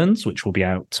Batman Returns, which will be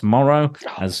out tomorrow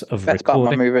as of Best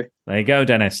recording. Batman movie. There you go,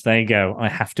 Dennis. There you go. I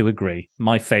have to agree.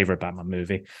 My favorite Batman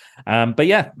movie. But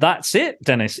yeah, that's it,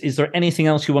 Dennis. Is there anything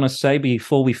else you want to say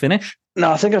before we finish? No,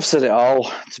 I think I've said it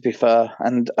all, to be fair.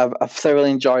 And I've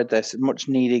thoroughly enjoyed this. Much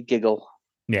needed giggle.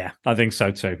 Yeah, I think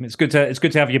so too. It's good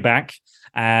to have you back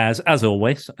as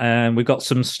always. We've got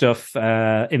some stuff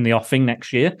in the offing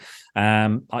next year.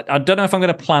 I don't know if I'm going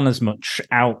to plan as much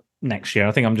out next year.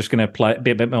 I think I'm just going to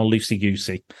be a bit more loosey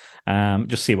goosey.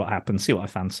 Just see what happens, see what I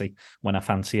fancy when I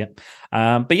fancy it.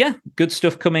 But yeah, good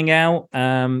stuff coming out.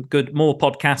 Good more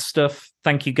podcast stuff.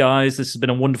 Thank you guys. This has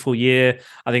been a wonderful year.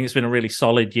 I think it's been a really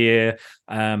solid year.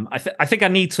 I think I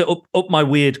need to up my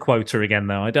weird quota again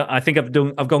though. I think I've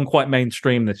gone quite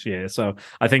mainstream this year. So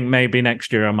I think maybe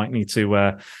next year I might need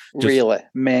to really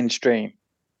mainstream.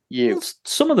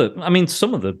 Some of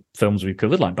the films we've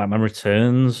covered, like Batman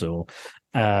Returns or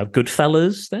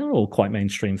Goodfellas, they're all quite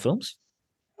mainstream films.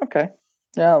 Okay.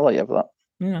 Yeah, I'll let you have that.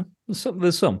 Yeah,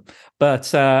 there's some.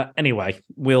 But anyway,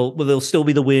 there'll still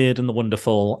be the weird and the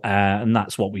wonderful, and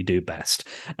that's what we do best.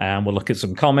 We'll look at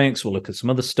some comics, we'll look at some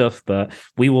other stuff, but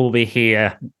we will be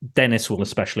here. Dennis will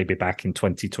especially be back in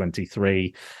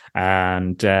 2023,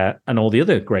 and all the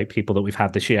other great people that we've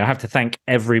had this year. I have to thank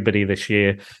everybody this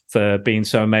year for being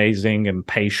so amazing and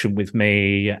patient with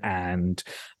me and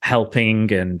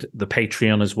helping, and the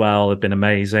Patreon as well have been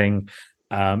amazing.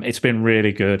 It's been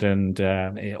really good, and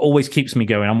it always keeps me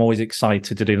going. I'm always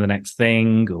excited to do the next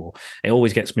thing, or it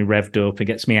always gets me revved up. It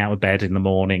gets me out of bed in the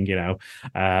morning, you know.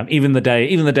 Even the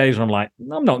days when I'm like,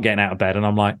 I'm not getting out of bed, and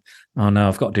I'm like, oh no,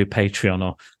 I've got to do Patreon,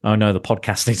 or oh no, the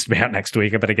podcast needs to be out next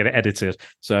week. I better get it edited.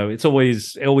 So it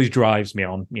always drives me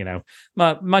on. You know,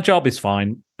 my job is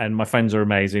fine, and my friends are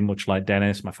amazing, much like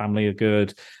Dennis. My family are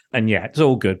good. And yeah, it's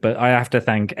all good. But I have to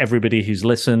thank everybody who's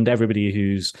listened, everybody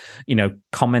who's, you know,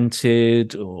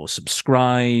 commented or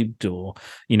subscribed or,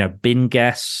 you know, been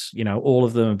guests. You know, all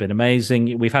of them have been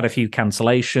amazing. We've had a few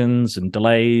cancellations and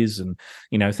delays, and,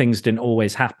 you know, things didn't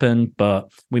always happen,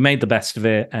 but we made the best of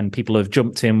it, and people have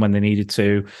jumped in when they needed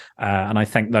to. And I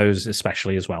thank those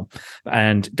especially as well.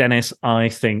 And Dennis, I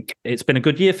think it's been a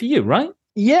good year for you, right?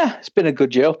 Yeah, it's been a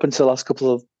good year up until the last couple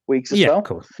of weeks as well. Yeah,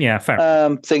 cool. Yeah,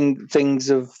 fair. Things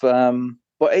have,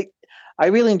 but I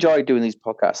really enjoy doing these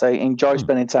podcasts. I enjoy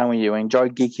spending time with you. I enjoy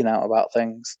geeking out about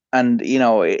things, and you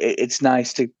know, it's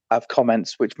nice to have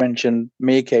comments which mention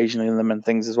me occasionally in them and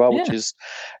things as well, which is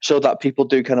show that people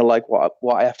do kind of like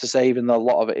what I have to say, even though a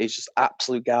lot of it is just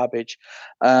absolute garbage,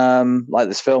 like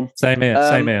this film. Same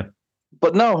here.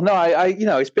 But no, I you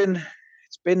know, it's been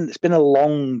a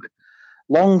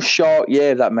long, short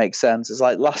year, if that makes sense. It's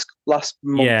like last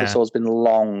month or so has been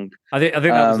long. I think that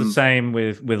was the same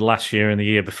with last year and the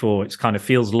year before. It's kind of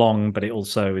feels long, but it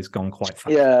also is gone quite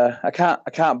fast. Yeah, I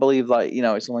can't believe, like, you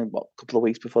know, it's only a couple of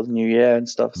weeks before the new year and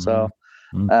stuff. So,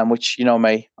 which, you know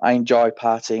me, I enjoy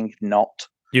partying. Not.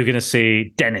 You're going to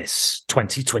see Dennis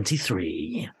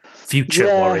 2023 Future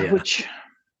Warrior, which,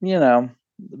 you know,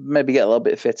 maybe get a little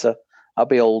bit fitter. I'll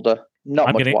be older,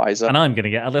 not much wiser, and I'm going to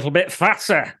get a little bit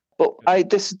fatter. But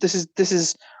this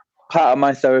is part of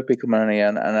my therapy coming in here,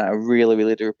 and I really,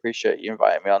 really do appreciate you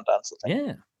inviting me on, Dan. So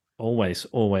yeah, always.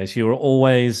 You're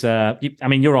always.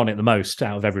 You're on it the most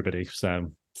out of everybody,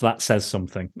 so that says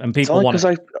something. And people want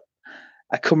because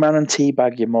I come around and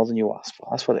teabag you more than you ask for.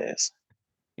 That's what it is.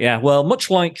 Yeah, well, much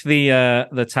like the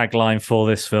tagline for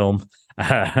this film,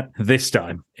 this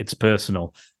time it's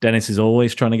personal. Dennis is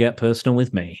always trying to get personal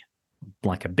with me,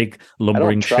 like a big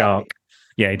lumbering shark.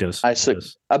 Yeah, he does.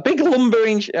 A big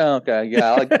lumbering. Okay,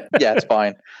 yeah, yeah, it's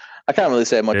fine. I can't really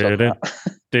say much on that.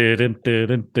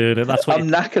 That's what I'm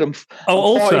knackered. I'm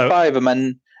also 45 and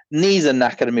my knees are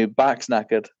knackered and my back's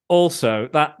knackered. Also,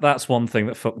 that's one thing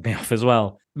that fucked me off as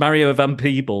well. Mario Van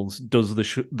Peebles does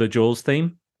the Jaws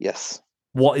theme. Yes.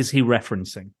 What is he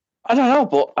referencing? I don't know,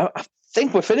 but I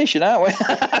think we're finishing, aren't we?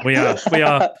 We are.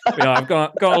 I've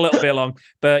got a little bit long,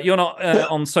 but you're not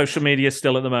on social media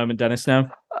still at the moment, Dennis, no?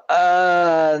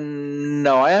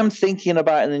 No, I am thinking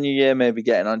about in the new year maybe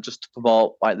getting on just to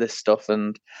promote like this stuff,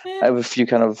 and I have a few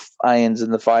kind of irons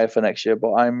in the fire for next year,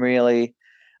 but I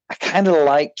kind of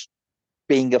like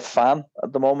being a fan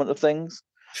at the moment of things.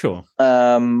 Sure.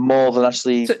 More than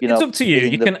actually, it's up to you.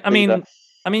 You can,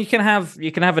 you can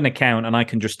have an account, and I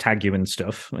can just tag you and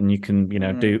stuff, and you can,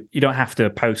 do. You don't have to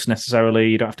post necessarily.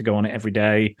 You don't have to go on it every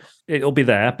day. It'll be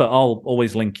there, but I'll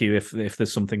always link you if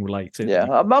there's something related. Yeah,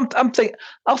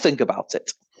 I'll think about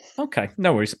it. Okay,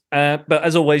 no worries. But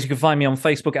as always, you can find me on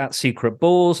Facebook at Secret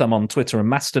Balls. I'm on Twitter and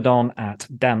Mastodon at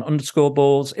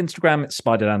Dan_Balls. Instagram, it's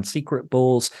SpiderDan Secret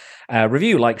Balls.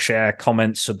 Review, like, share,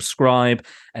 comment, subscribe,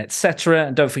 etc.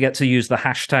 And don't forget to use the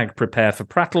hashtag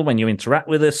 #PrepareForPrattle when you interact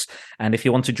with us. And if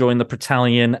you want to join the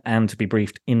Prattalion and to be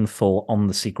briefed in full on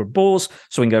the Secret Balls,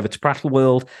 swing over to Prattle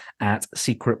World at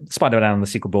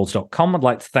SpiderDanandTheSecretBalls.com. I'd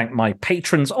like to thank my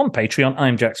patrons on Patreon.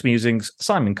 I'm Jack's Musings,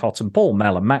 Simon Cotton, Paul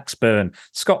Mellor, Max Byrne,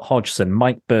 Scott Hodgson,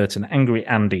 Mike Burton, Angry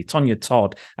Andy, Tonya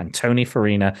Todd, and Tony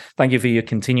Farina. Thank you for your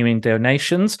continuing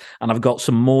donations. And I've got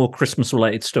some more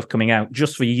Christmas-related stuff coming out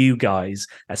just for you guys,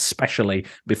 especially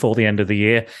before the end of the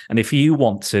year. And if you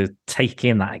want to take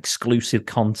in that exclusive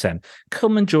content,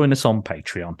 come and join us on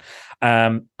Patreon.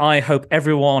 I hope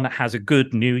everyone has a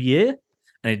good new year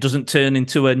and it doesn't turn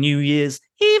into a New Year's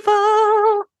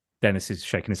Evil. Dennis is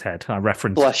shaking his head.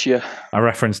 Bless you. I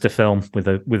referenced a film with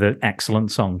an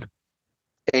excellent song.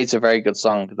 It's a very good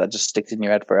song that just sticks in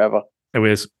your head forever. It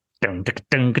was. Oh, God,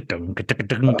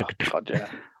 yeah.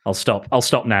 I'll stop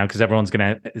now because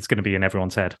it's gonna be in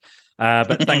everyone's head.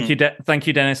 But thank you,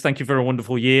 Dennis. Thank you for a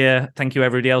wonderful year. Thank you,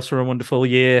 everybody else, for a wonderful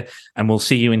year. And we'll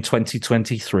see you in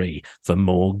 2023 for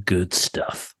more good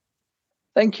stuff.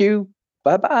 Thank you.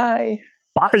 Bye-bye.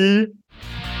 Bye.